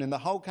unknown, in the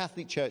whole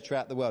Catholic Church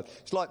throughout the world.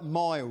 It's like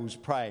Miles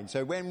praying.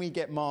 So when we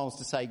get Miles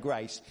to say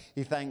grace,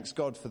 he thanks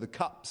God for the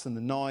cups and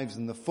the knives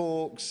and the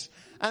forks,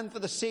 and for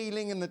the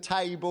ceiling and the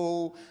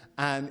table,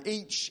 and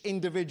each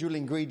individual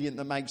ingredient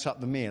that makes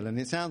up the meal. And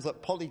it sounds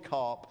like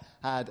Polycarp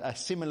had a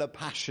similar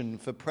passion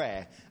for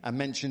prayer and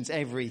mentions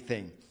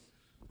everything.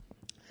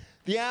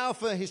 The hour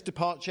for his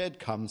departure had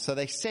come, so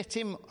they set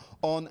him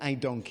on a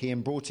donkey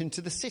and brought him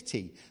to the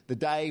city. The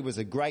day was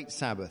a great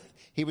Sabbath.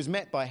 He was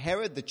met by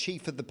Herod, the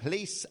chief of the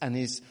police, and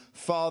his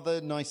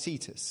father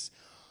Nicetas,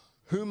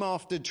 whom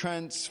after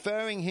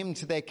transferring him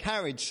to their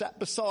carriage sat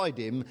beside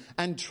him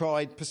and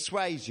tried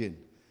persuasion.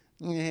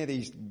 You hear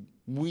these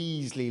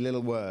weaselly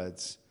little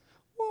words.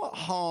 What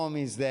harm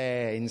is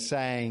there in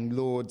saying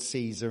Lord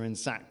Caesar and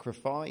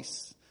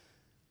sacrifice?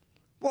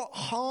 What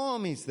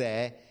harm is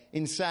there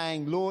in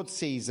saying Lord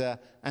Caesar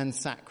and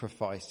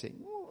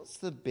sacrificing? What's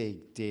the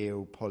big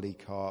deal,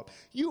 Polycarp?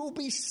 You'll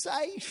be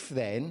safe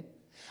then.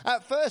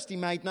 At first he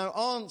made no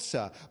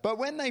answer, but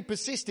when they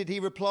persisted,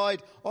 he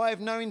replied, I have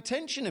no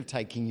intention of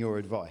taking your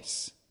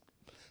advice.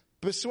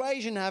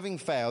 Persuasion having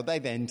failed, they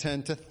then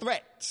turned to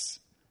threats.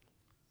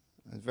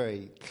 A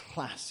very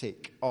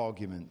classic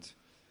argument.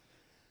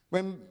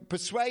 When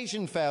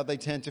persuasion failed, they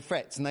turned to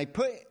threats, and they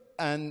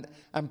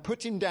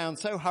put him down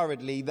so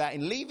hurriedly that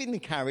in leaving the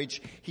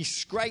carriage, he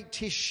scraped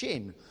his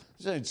shin.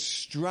 Those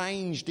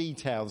strange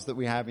details that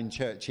we have in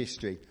church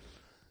history.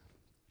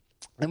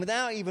 And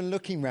without even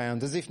looking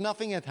round, as if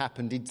nothing had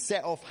happened, he'd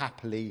set off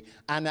happily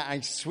and at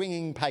a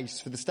swinging pace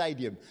for the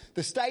stadium.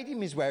 The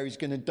stadium is where he's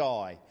going to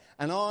die.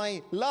 And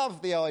I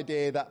love the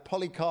idea that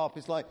Polycarp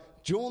is like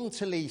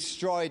jauntily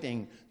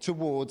striding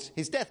towards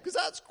his death, because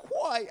that's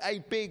quite a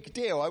big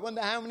deal. I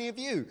wonder how many of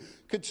you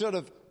could sort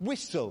of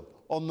whistle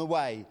on the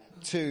way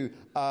to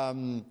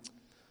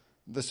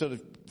the sort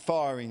of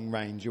firing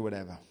range or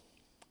whatever.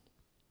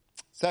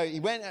 So he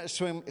went at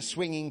a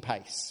swinging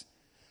pace.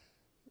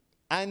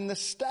 And the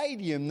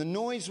stadium, the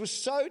noise was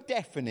so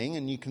deafening,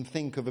 and you can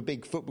think of a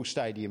big football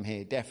stadium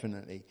here,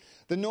 definitely.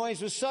 The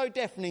noise was so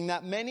deafening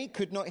that many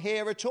could not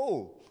hear at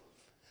all.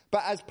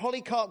 But as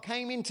Polycarp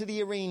came into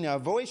the arena, a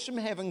voice from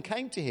heaven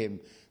came to him,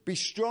 "Be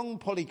strong,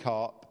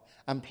 Polycarp,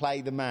 and play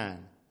the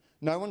man."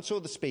 No one saw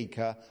the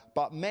speaker,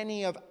 but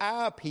many of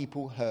our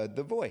people heard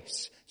the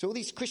voice. So all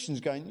these Christians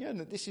going, yeah,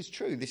 no, this is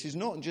true. This is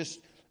not just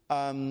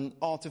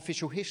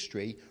artificial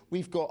history.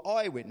 We've got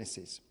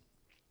eyewitnesses.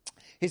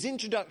 His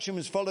introduction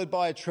was followed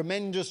by a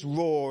tremendous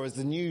roar as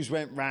the news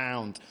went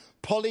round.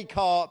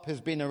 Polycarp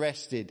has been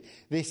arrested,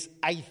 this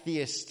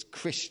atheist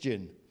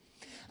Christian.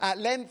 At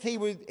length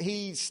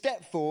he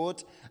stepped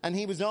forward and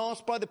he was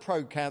asked by the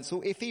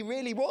proconsul if he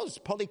really was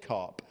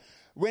Polycarp.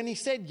 When he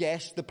said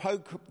yes, the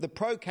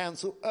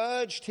proconsul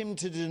urged him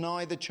to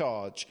deny the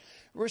charge.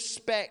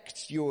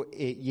 Respect your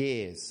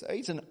years.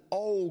 He's an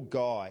old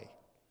guy.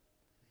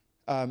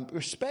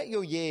 Respect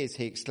your years,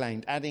 he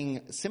exclaimed,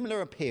 adding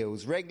similar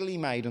appeals regularly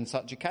made on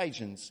such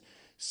occasions.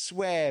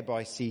 Swear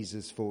by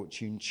Caesar's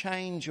fortune,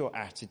 change your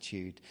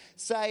attitude,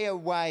 say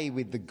away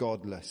with the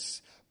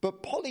godless.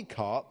 But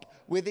Polycarp,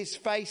 with his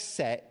face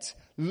set,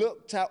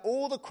 looked at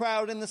all the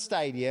crowd in the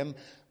stadium,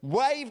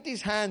 waved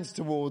his hands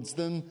towards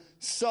them,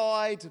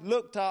 sighed,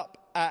 looked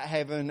up at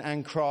heaven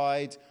and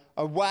cried,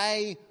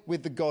 away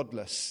with the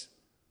godless.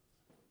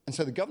 And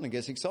so the governor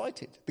gets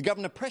excited. The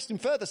governor pressed him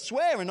further,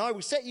 swear and I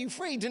will set you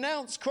free,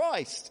 denounce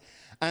Christ.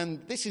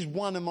 And this is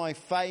one of my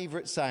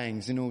favourite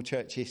sayings in all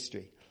church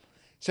history.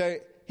 So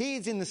he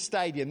is in the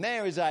stadium.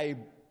 There is a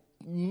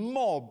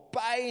mob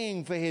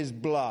baying for his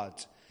blood.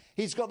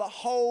 He's got the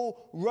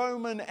whole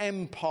Roman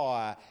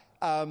Empire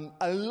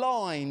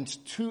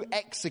aligned to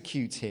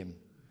execute him.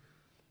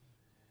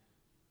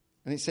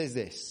 And it says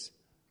this,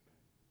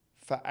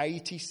 for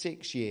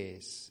 86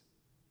 years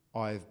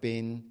I have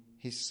been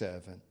his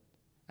servant,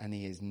 and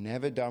he has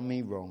never done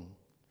me wrong.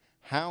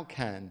 How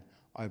can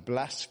I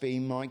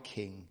blaspheme my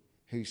king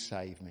who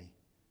saved me?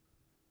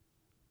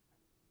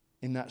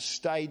 In that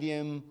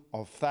stadium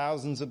of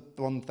thousands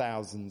upon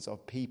thousands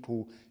of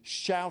people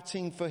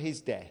shouting for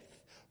his death,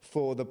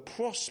 for the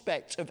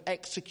prospect of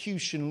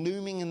execution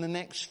looming in the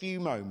next few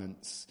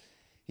moments,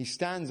 he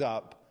stands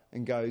up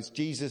and goes,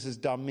 Jesus has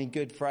done me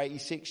good for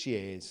 86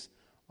 years.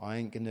 I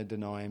ain't going to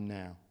deny him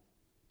now.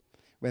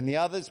 When the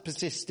others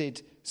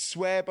persisted,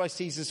 swear by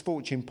Caesar's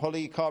fortune,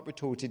 Polycarp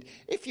retorted,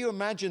 if you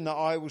imagine that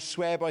I will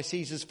swear by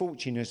Caesar's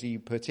fortune, as you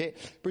put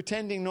it,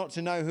 pretending not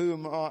to know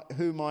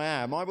whom I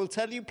am, I will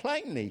tell you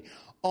plainly,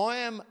 I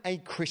am a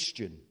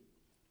Christian.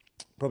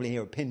 Probably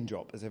hear a pin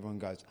drop as everyone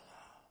goes,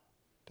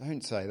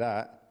 don't say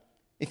that.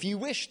 If you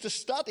wish to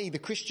study the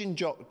Christian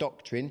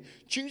doctrine,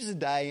 choose a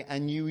day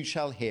and you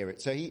shall hear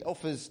it. So he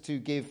offers to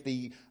give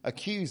the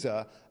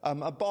accuser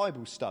a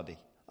Bible study.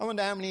 I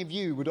wonder how many of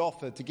you would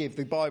offer to give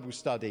the Bible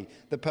study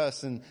the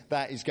person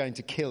that is going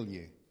to kill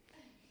you.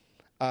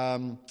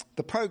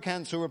 The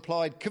proconsul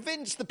replied,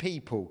 convince the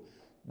people.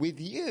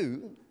 With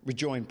you,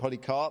 rejoined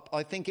Polycarp,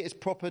 I think it is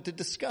proper to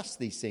discuss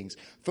these things.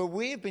 For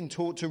we have been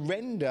taught to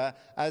render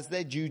as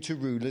their due to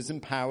rulers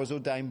and powers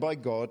ordained by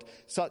God,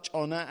 such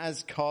honour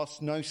as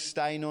casts no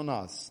stain on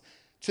us.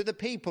 To the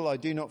people I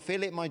do not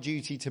feel it my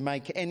duty to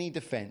make any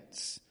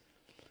defence.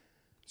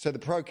 So the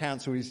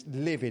proconsul is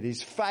livid.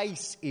 His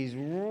face is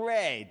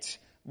red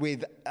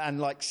and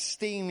like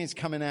steam is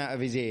coming out of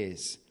his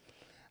ears.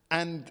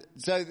 And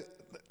so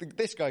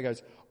this guy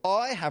goes,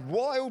 I have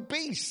wild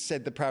beasts,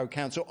 said the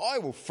proconsul. I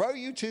will throw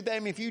you to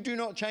them if you do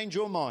not change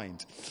your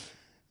mind.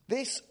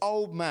 This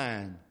old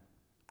man,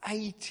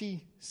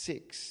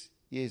 86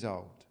 years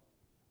old,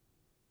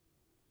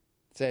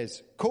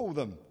 says, call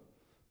them.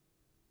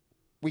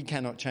 We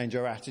cannot change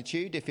our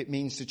attitude if it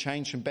means to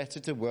change from better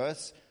to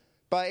worse.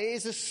 But it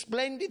is a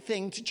splendid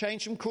thing to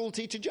change from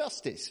cruelty to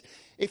justice.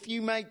 If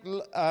you make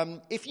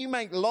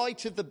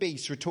light of the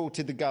beast,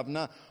 retorted the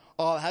governor,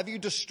 I'll have you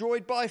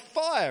destroyed by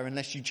fire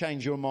unless you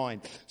change your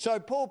mind. So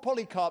poor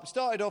Polycarp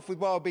started off with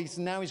wild beasts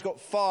and now he's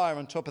got fire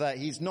on top of that.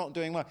 He's not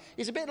doing well.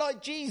 It's a bit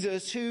like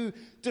Jesus who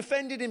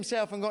defended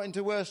himself and got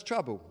into worse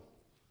trouble.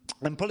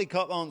 And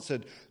Polycarp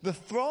answered, the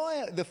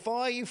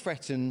fire you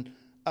threaten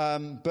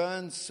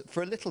burns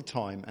for a little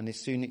time and is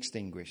soon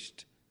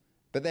extinguished.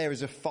 But there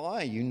is a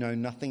fire you know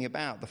nothing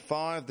about, the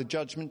fire of the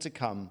judgment to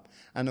come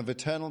and of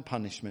eternal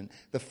punishment,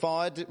 the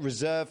fire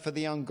reserved for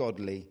the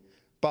ungodly.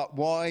 But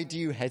why do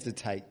you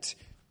hesitate?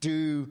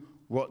 Do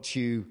what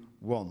you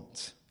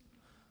want.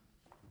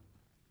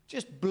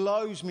 Just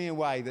blows me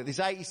away that this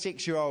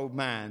 86-year-old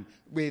man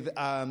with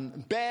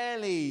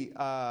barely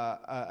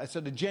a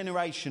sort of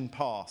generation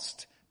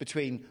past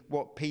between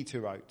what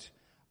Peter wrote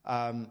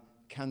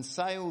can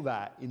say all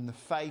that in the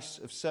face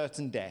of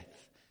certain death,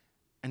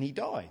 and he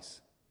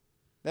dies.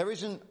 There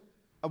isn't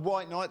a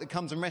white knight that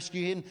comes and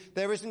rescues him.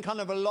 There isn't kind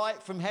of a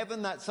light from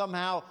heaven that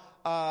somehow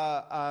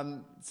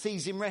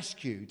sees him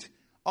rescued.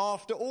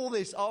 After all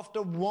this,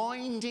 after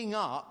winding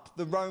up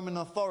the Roman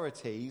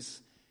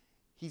authorities,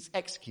 he's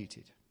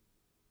executed.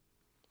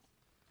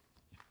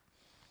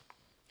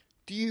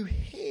 Do you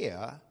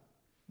hear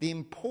the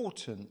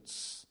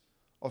importance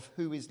of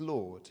who is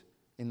Lord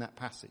in that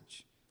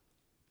passage?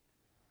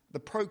 The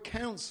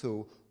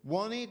proconsul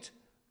wanted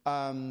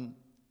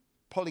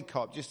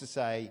Polycarp just to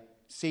say,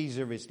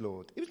 Caesar is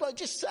Lord. It was like,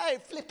 just say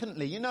it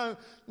flippantly. You know,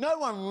 no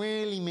one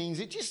really means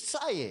it. Just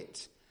say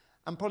it.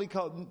 And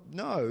Polycarp,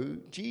 no,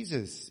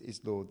 Jesus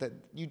is Lord. That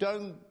you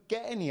don't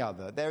get any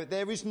other.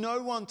 There is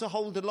no one to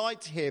hold a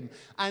light to him.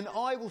 And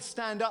I will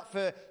stand up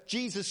for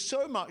Jesus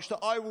so much that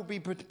I will be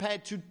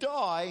prepared to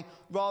die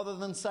rather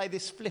than say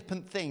this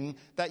flippant thing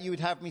that you would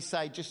have me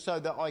say just so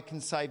that I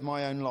can save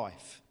my own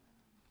life.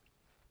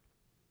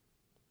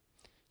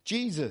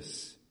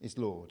 Jesus is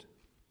Lord.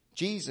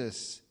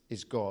 Jesus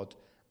is God.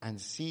 and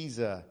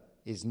Caesar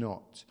is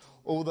not.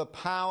 All the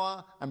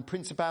power and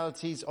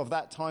principalities of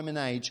that time and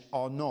age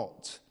are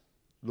not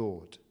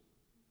Lord.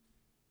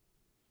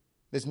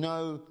 There's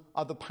no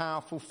other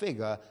powerful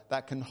figure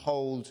that can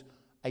hold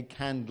a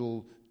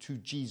candle to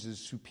Jesus'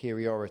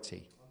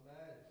 superiority.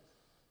 Amen.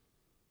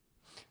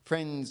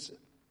 Friends,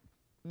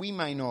 we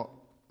may not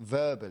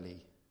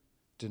verbally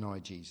deny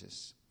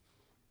Jesus,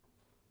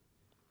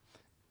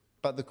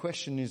 but the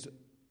question is,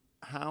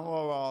 how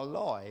are our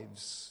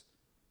lives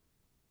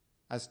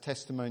as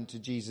testimony to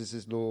Jesus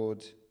as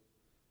Lord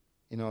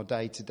in our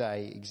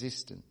day-to-day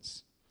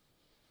existence?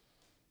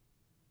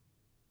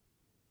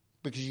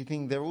 Because you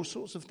think there are all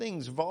sorts of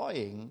things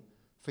vying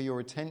for your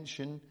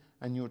attention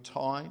and your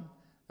time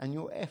and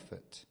your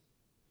effort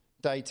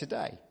day to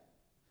day.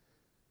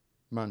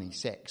 Money,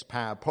 sex,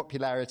 power,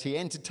 popularity,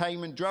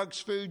 entertainment, drugs,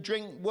 food,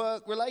 drink,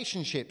 work,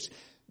 relationships.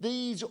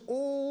 These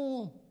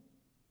all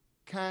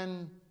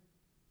can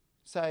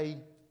say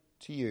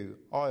to you,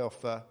 I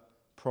offer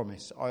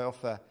promise, I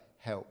offer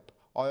help,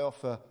 I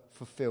offer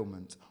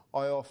fulfillment,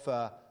 I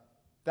offer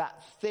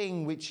that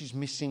thing which is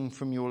missing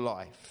from your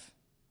life.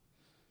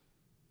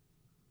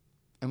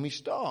 And we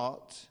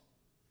start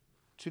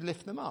to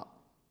lift them up.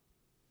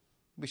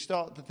 We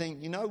start to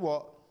think, you know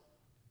what?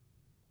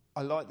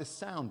 I like the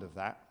sound of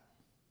that.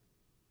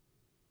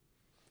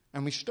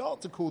 And we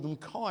start to call them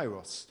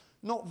kairos,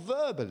 not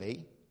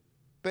verbally,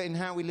 but in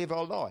how we live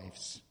our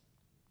lives.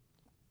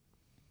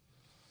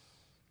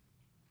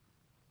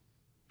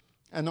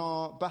 And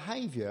our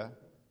behaviour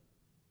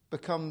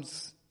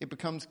becomes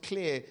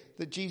clear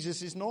that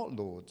Jesus is not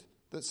Lord,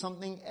 that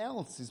something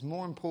else is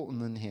more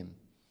important than him.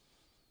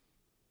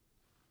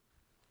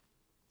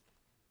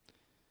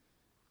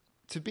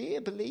 To be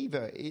a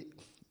believer,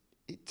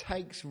 it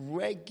takes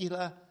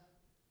regular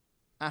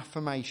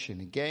affirmation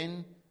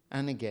again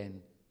and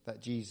again that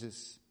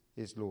Jesus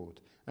is Lord.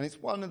 And it's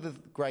one of the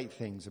great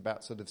things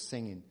about sort of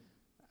singing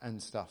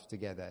and stuff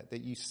together,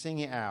 that you sing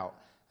it out.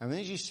 And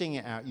as you sing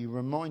it out, you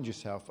remind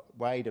yourself,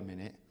 wait a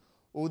minute,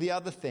 all the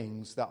other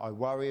things that I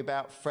worry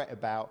about, fret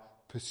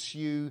about,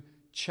 pursue,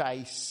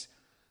 chase,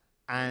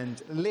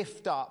 and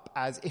lift up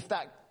as if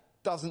that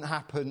doesn't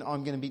happen,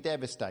 I'm going to be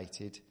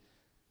devastated.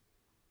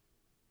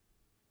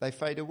 They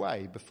fade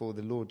away before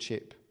the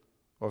lordship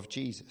of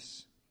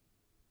Jesus.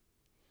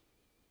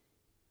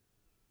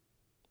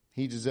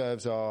 He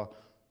deserves our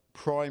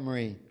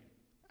primary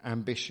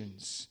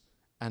ambitions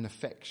and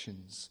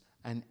affections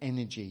and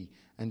energy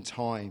and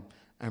time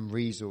and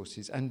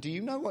resources. And do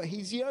you know what?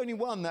 He's the only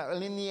one that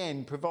will in the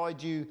end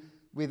provide you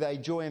with a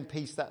joy and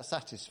peace that's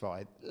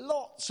satisfied.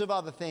 Lots of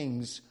other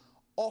things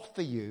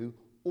offer you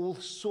all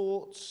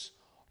sorts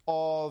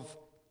of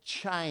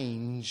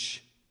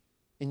change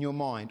in your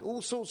mind.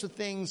 All sorts of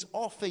things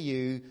offer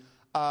you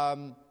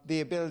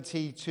the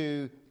ability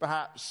to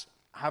perhaps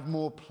have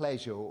more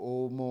pleasure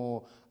or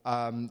more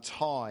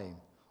time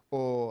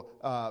or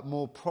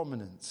more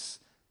prominence.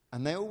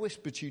 And they all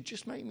whisper to you,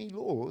 just make me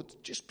Lord,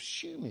 just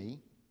pursue me,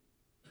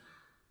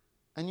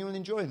 and you'll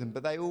enjoy them.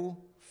 But they all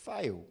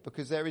fail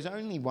because there is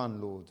only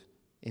one Lord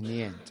in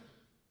the end.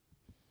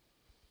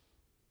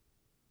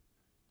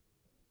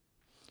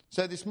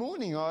 So this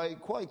morning I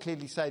quite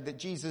clearly say that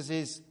Jesus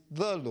is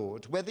the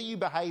Lord, whether you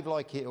behave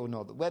like it or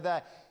not,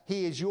 whether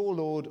he is your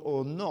Lord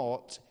or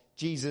not,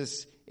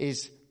 Jesus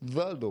is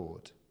the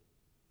Lord.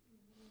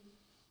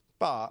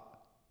 But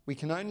we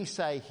can only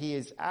say he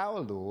is our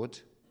Lord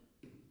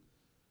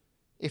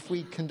if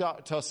we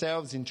conduct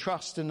ourselves in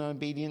trust and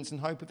obedience and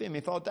hope of him.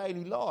 If our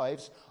daily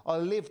lives are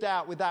lived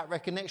out with that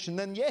recognition,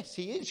 then yes,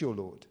 he is your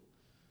Lord.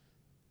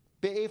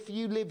 But if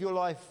you live your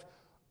life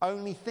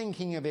only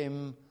thinking of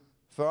him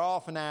for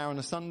half an hour on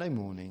a Sunday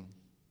morning,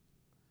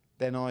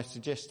 then I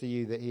suggest to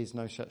you that he is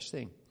no such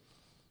thing.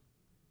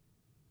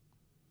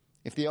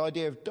 If the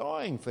idea of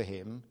dying for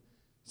him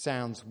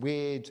sounds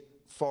weird,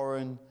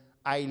 foreign,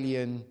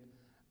 alien,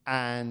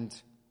 and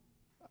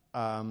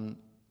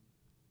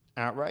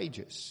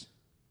outrageous,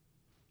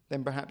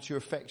 then perhaps your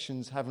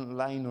affections haven't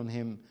lain on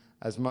him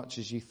as much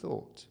as you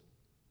thought.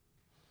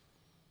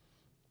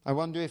 I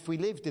wonder if we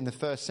lived in the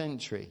first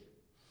century,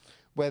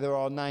 whether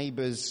our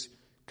neighbours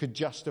could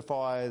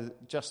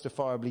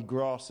justifiably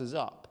grass us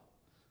up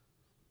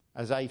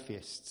as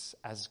atheists,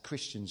 as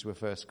Christians were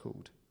first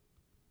called.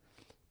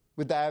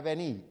 Would they have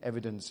any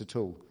evidence at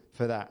all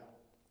for that?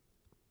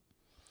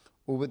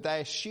 Or would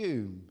they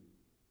assume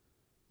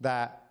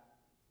that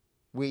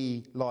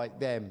we, like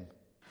them,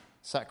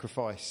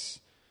 sacrifice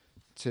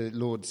to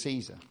Lord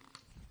Caesar?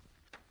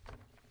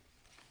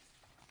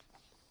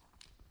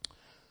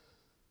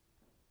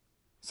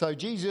 So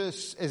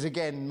Jesus is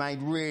again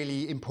made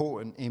really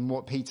important in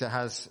what Peter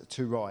has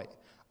to write.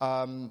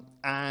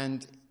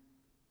 And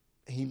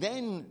he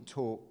then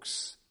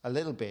talks a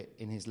little bit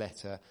in his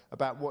letter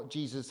about what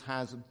Jesus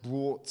has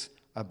brought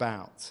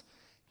about.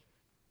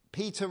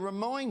 Peter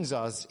reminds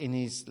us in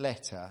his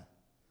letter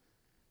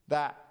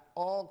that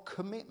our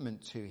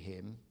commitment to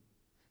him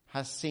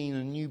has seen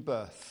a new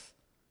birth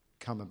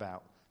come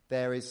about.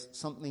 There is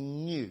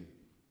something new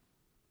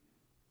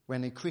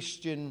when a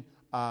Christian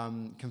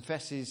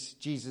confesses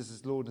Jesus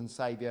as Lord and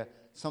Saviour,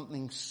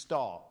 something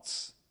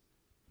starts.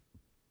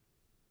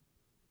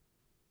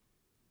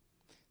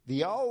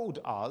 The old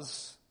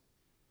us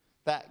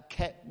that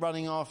kept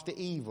running after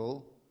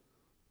evil,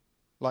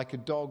 like a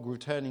dog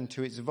returning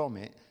to its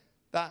vomit,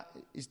 that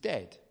is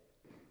dead.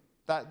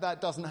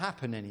 That doesn't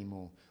happen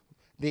anymore.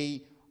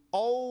 The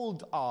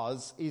old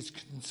us is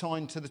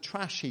consigned to the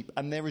trash heap,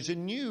 and there is a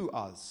new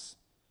us,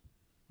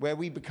 where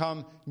we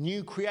become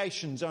new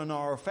creations, and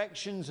our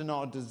affections and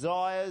our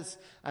desires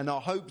and our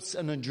hopes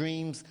and our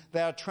dreams,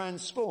 they are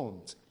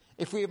transformed.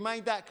 If we have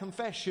made that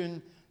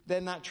confession,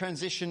 then that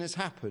transition has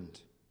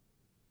happened.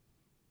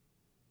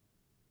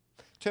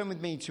 Turn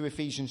with me to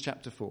Ephesians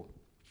chapter 4.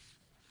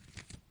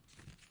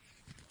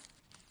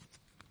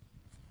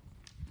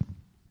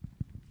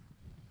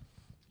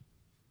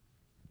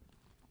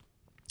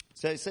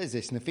 So it says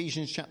this in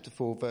Ephesians chapter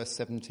 4, verse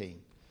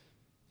 17.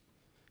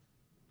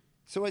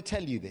 So I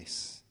tell you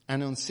this,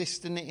 and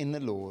insist on it in the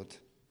Lord,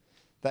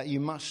 that you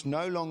must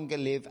no longer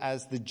live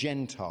as the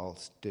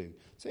Gentiles do.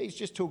 So he's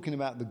just talking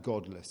about the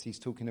godless. He's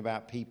talking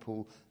about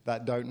people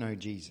that don't know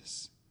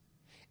Jesus.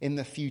 In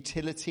the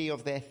futility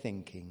of their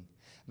thinking,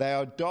 they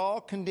are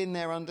darkened in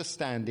their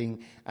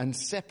understanding and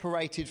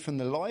separated from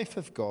the life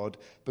of God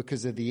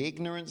because of the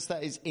ignorance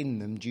that is in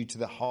them due to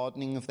the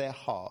hardening of their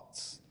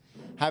hearts.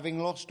 Having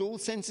lost all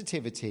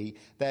sensitivity,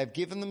 they have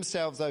given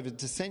themselves over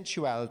to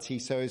sensuality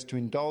so as to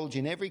indulge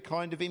in every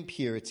kind of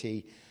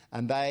impurity,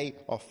 and they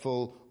are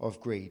full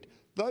of greed.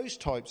 Those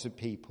types of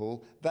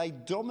people, they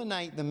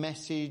dominate the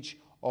message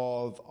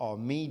of our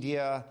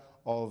media,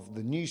 of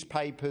the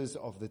newspapers,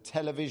 of the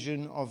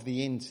television, of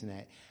the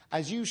internet.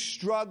 As you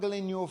struggle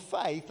in your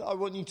faith, I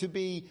want you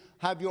to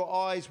have your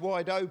eyes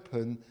wide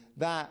open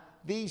that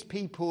these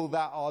people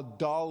that are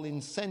dull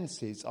in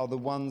senses are the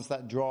ones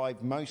that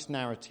drive most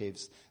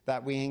narratives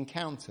that we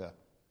encounter.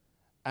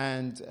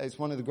 And it's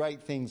one of the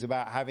great things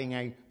about having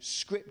a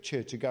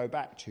scripture to go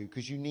back to,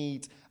 because you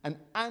need an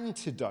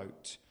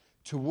antidote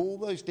to all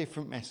those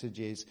different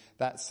messages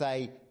that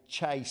say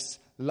chase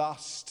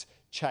lust,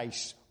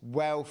 chase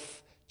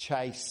wealth,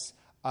 chase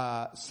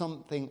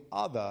something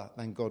other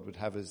than God would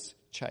have us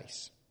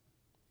chase.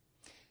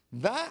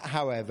 That,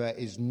 however,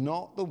 is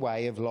not the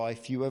way of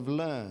life you have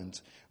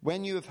learned.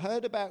 When you have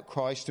heard about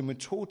Christ and were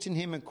taught in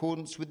him in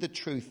accordance with the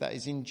truth that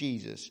is in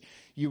Jesus,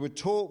 you were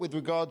taught with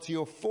regard to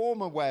your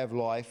former way of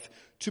life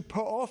to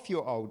put off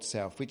your old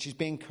self, which is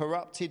being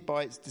corrupted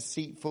by its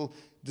deceitful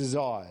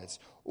desires.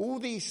 All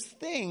these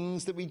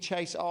things that we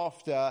chase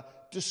after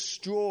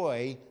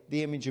destroy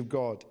the image of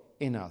God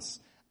in us.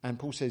 And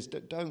Paul says,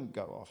 don't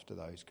go after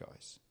those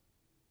guys.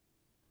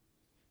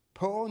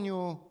 Put on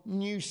your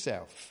new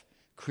self,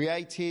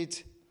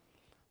 created,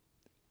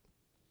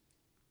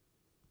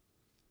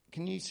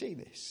 can you see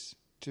this?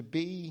 To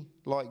be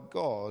like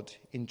God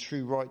in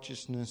true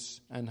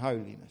righteousness and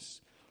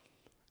holiness.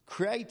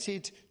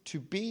 Created to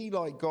be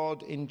like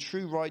God in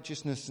true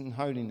righteousness and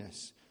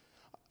holiness.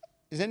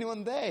 Is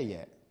anyone there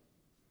yet?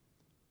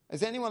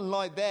 Is anyone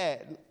like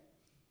there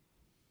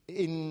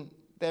in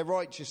their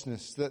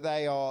righteousness, that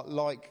they are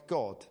like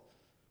God?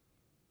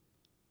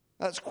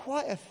 That's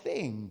quite a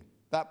thing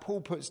that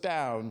Paul puts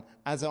down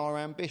as our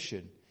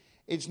ambition.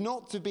 It's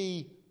not to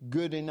be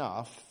good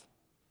enough.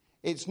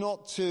 It's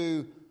not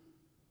to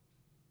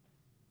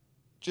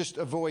just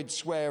avoid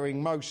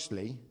swearing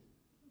mostly,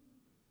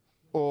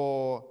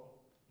 or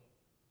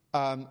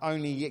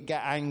only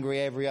get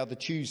angry every other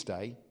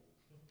Tuesday,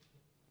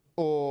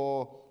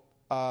 or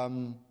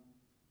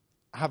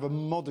have a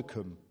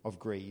modicum of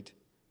greed.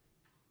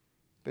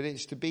 But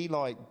it's to be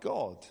like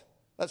God.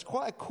 That's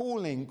quite a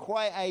calling,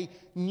 quite a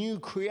new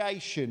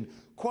creation,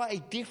 quite a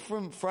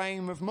different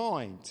frame of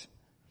mind.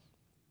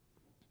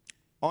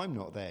 I'm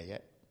not there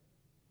yet.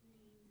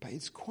 But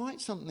it's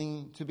quite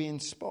something to be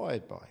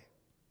inspired by.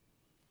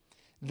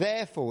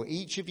 Therefore,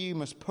 each of you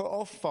must put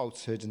off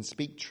falsehood and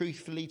speak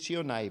truthfully to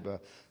your neighbour,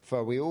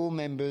 for we're all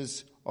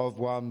members of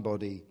one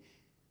body.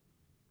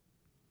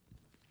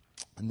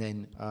 And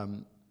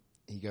then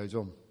he goes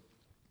on.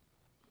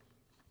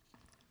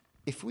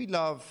 If we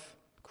love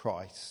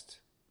Christ,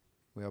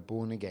 we are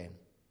born again,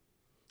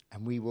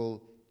 and we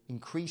will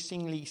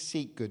increasingly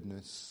seek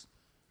goodness,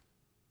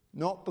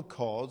 not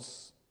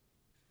because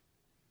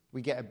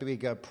we get a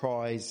bigger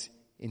prize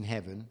in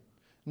heaven,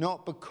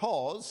 not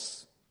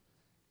because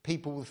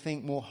people will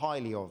think more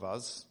highly of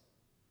us,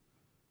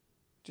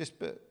 just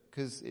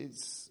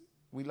because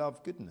we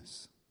love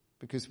goodness,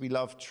 because we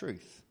love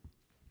truth.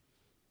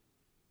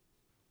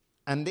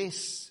 And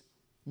this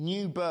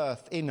new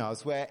birth in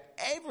us, where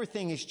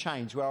everything is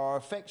changed, where our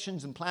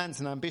affections and plans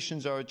and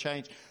ambitions are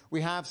changed, we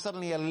have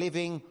suddenly a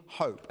living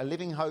hope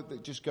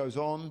that just goes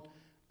on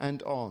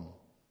and on.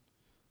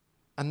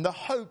 And the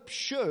hope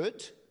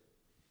should,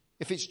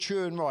 if it's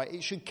true and right,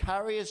 it should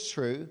carry us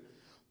through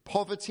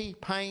poverty,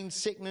 pain,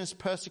 sickness,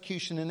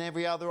 persecution, and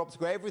every other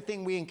obstacle.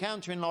 Everything we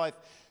encounter in life,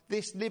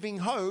 this living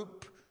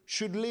hope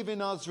should live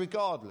in us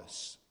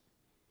regardless.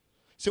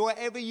 So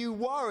whatever you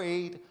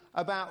worried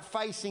about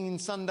facing in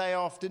Sunday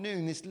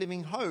afternoon, this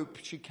living hope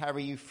should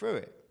carry you through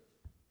it.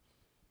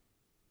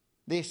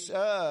 This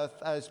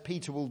earth, as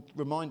Peter will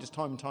remind us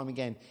time and time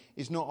again,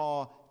 is not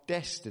our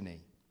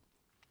destiny.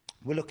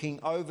 We're looking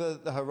over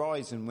the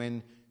horizon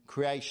when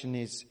creation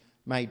is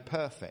made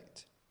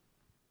perfect.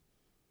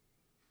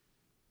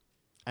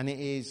 And it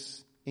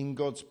is in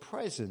God's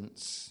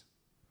presence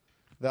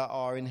that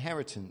our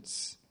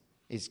inheritance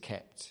is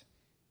kept.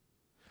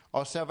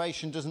 Our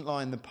salvation doesn't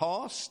lie in the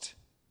past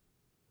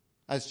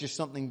as just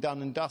something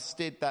done and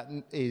dusted that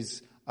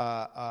is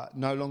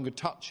no longer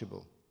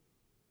touchable.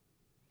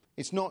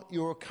 It's not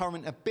your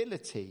current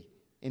ability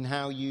in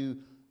how you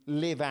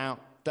live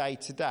out day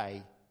to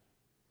day.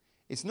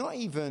 It's not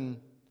even,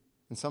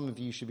 and some of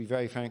you should be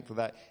very thankful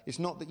that, it's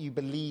not that you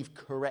believe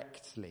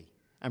correctly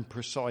and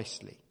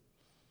precisely.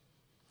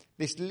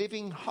 This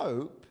living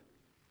hope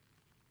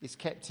is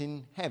kept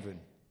in heaven,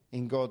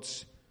 in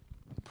God's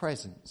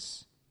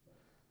presence.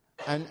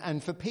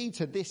 And for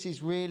Peter, this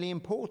is really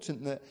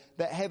important,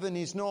 that heaven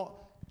is not,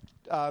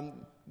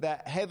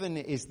 that heaven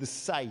is the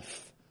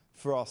safe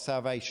for our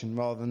salvation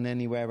rather than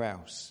anywhere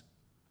else.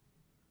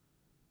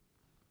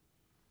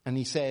 And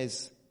he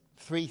says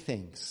 3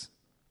 things.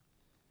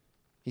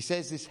 He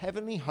says this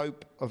heavenly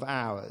hope of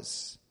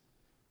ours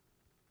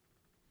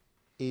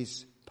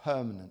is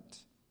permanent.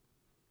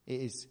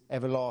 It is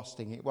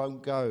everlasting. It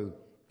won't go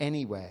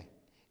anywhere.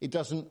 It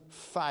doesn't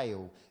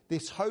fail.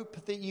 This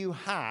hope that you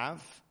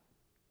have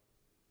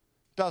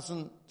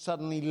doesn't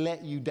suddenly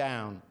let you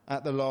down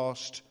at the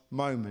last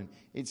moment.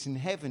 It's in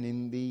heaven,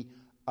 in the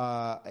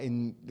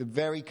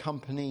very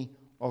company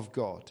of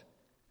God.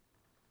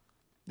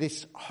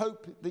 This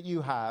hope that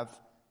you have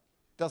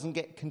doesn't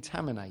get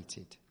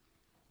contaminated.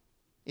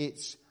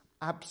 It's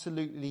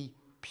absolutely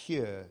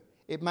pure.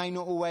 It may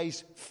not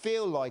always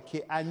feel like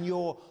it, and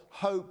your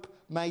hope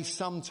may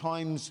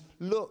sometimes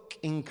look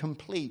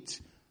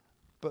incomplete,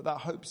 but that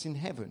hope's in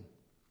heaven.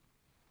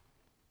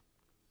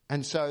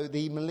 And so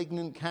the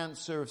malignant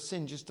cancer of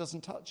sin just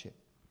doesn't touch it.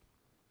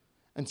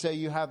 And so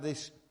you have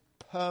this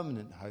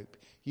permanent hope.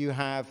 You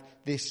have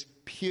this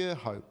pure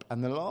hope.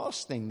 And the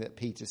last thing that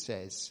Peter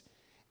says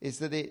is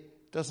that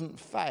it doesn't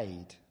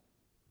fade.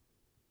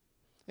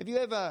 Have you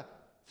ever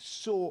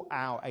sought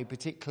out a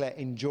particular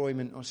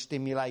enjoyment or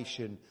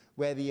stimulation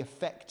where the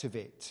effect of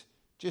it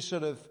just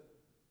sort of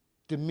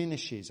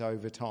diminishes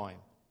over time?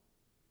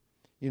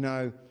 You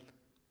know,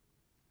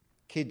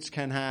 kids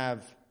can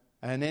have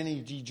an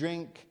energy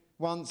drink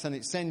once and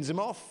it sends them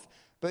off,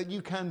 but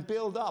you can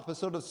build up a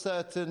sort of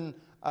certain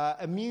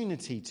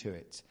immunity to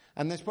it.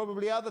 And there's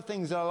probably other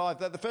things in our life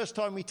that the first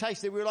time we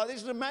taste it, we were like,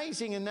 this is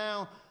amazing, and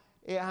now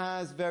it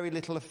has very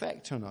little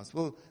effect on us.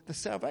 Well, the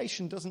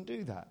salvation doesn't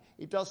do that.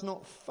 It does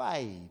not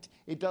fade.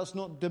 It does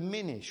not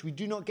diminish. We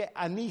do not get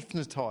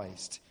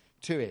anathematized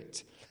to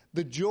it.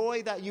 The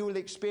joy that you will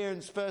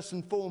experience first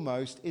and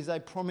foremost is a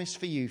promise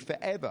for you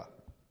forever.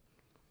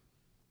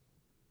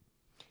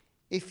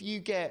 If you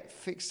get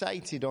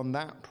fixated on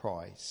that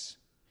prize,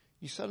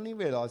 you suddenly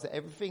realize that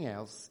everything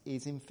else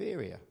is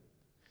inferior.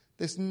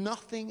 There's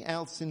nothing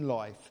else in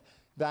life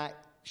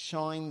that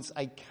shines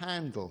a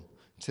candle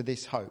to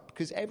this hope,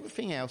 because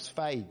everything else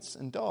fades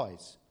and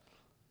dies.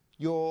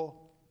 Your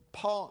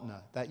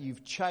partner that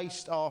you've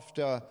chased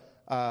after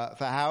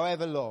for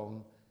however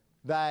long,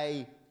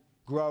 they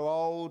grow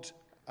old,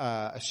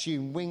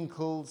 assume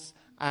wrinkles,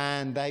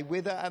 and they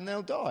wither and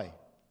they'll die.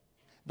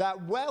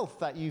 That wealth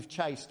that you've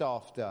chased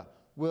after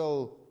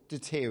will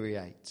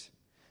deteriorate.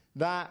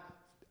 That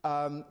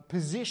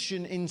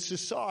position in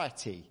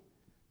society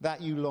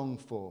that you long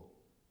for,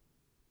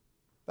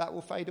 that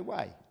will fade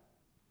away.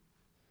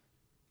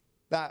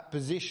 That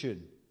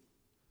position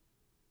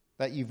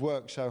that you've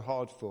worked so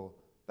hard for,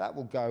 that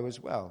will go as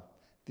well.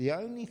 The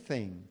only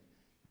thing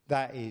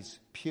that is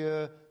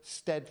pure,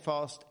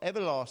 steadfast,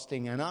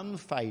 everlasting and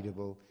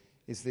unfadable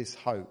is this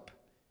hope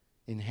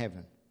in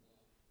heaven.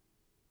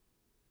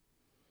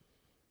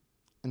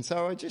 And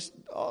so I just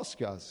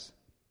ask us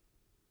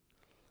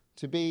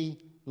to be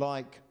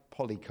like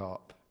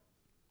Polycarp.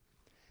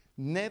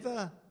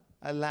 Never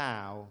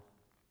allow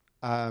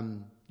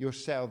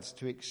yourselves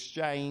to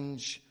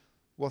exchange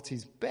what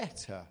is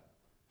better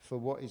for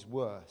what is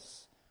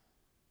worse.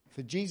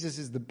 For Jesus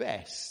is the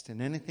best,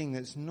 and anything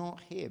that's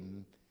not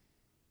him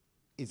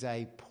is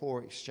a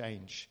poor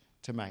exchange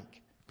to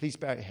make. Please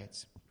bow your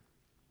heads.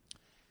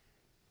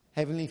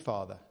 Heavenly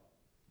Father,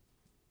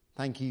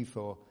 thank you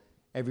for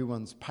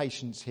everyone's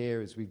patience here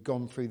as we've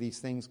gone through these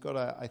things. God,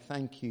 I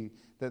thank you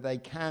that they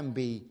can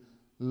be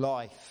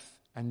life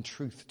and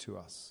truth to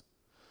us.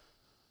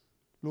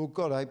 Lord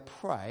God, I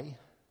pray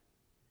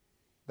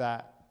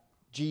that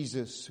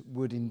Jesus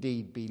would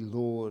indeed be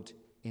Lord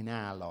in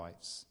our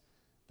lives.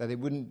 That it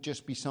wouldn't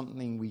just be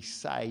something we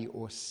say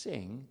or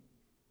sing,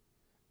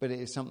 but it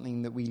is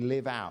something that we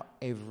live out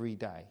every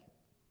day.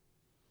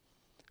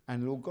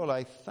 And Lord God,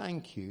 I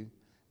thank you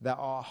that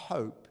our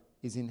hope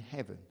is in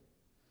heaven,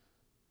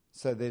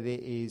 so that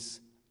it is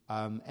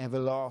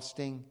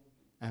everlasting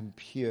and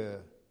pure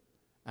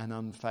and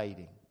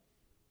unfading.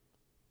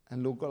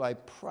 And Lord God, I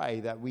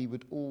pray that we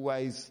would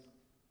always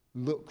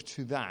look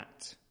to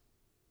that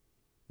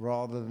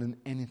rather than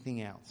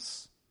anything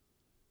else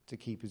to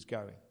keep us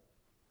going.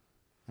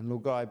 And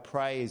Lord God, I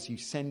pray as you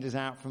send us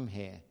out from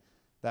here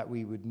that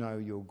we would know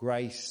your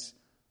grace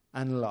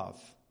and love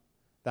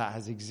that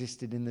has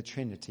existed in the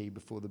Trinity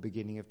before the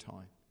beginning of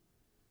time.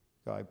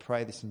 God, I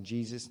pray this in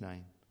Jesus'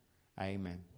 name. Amen.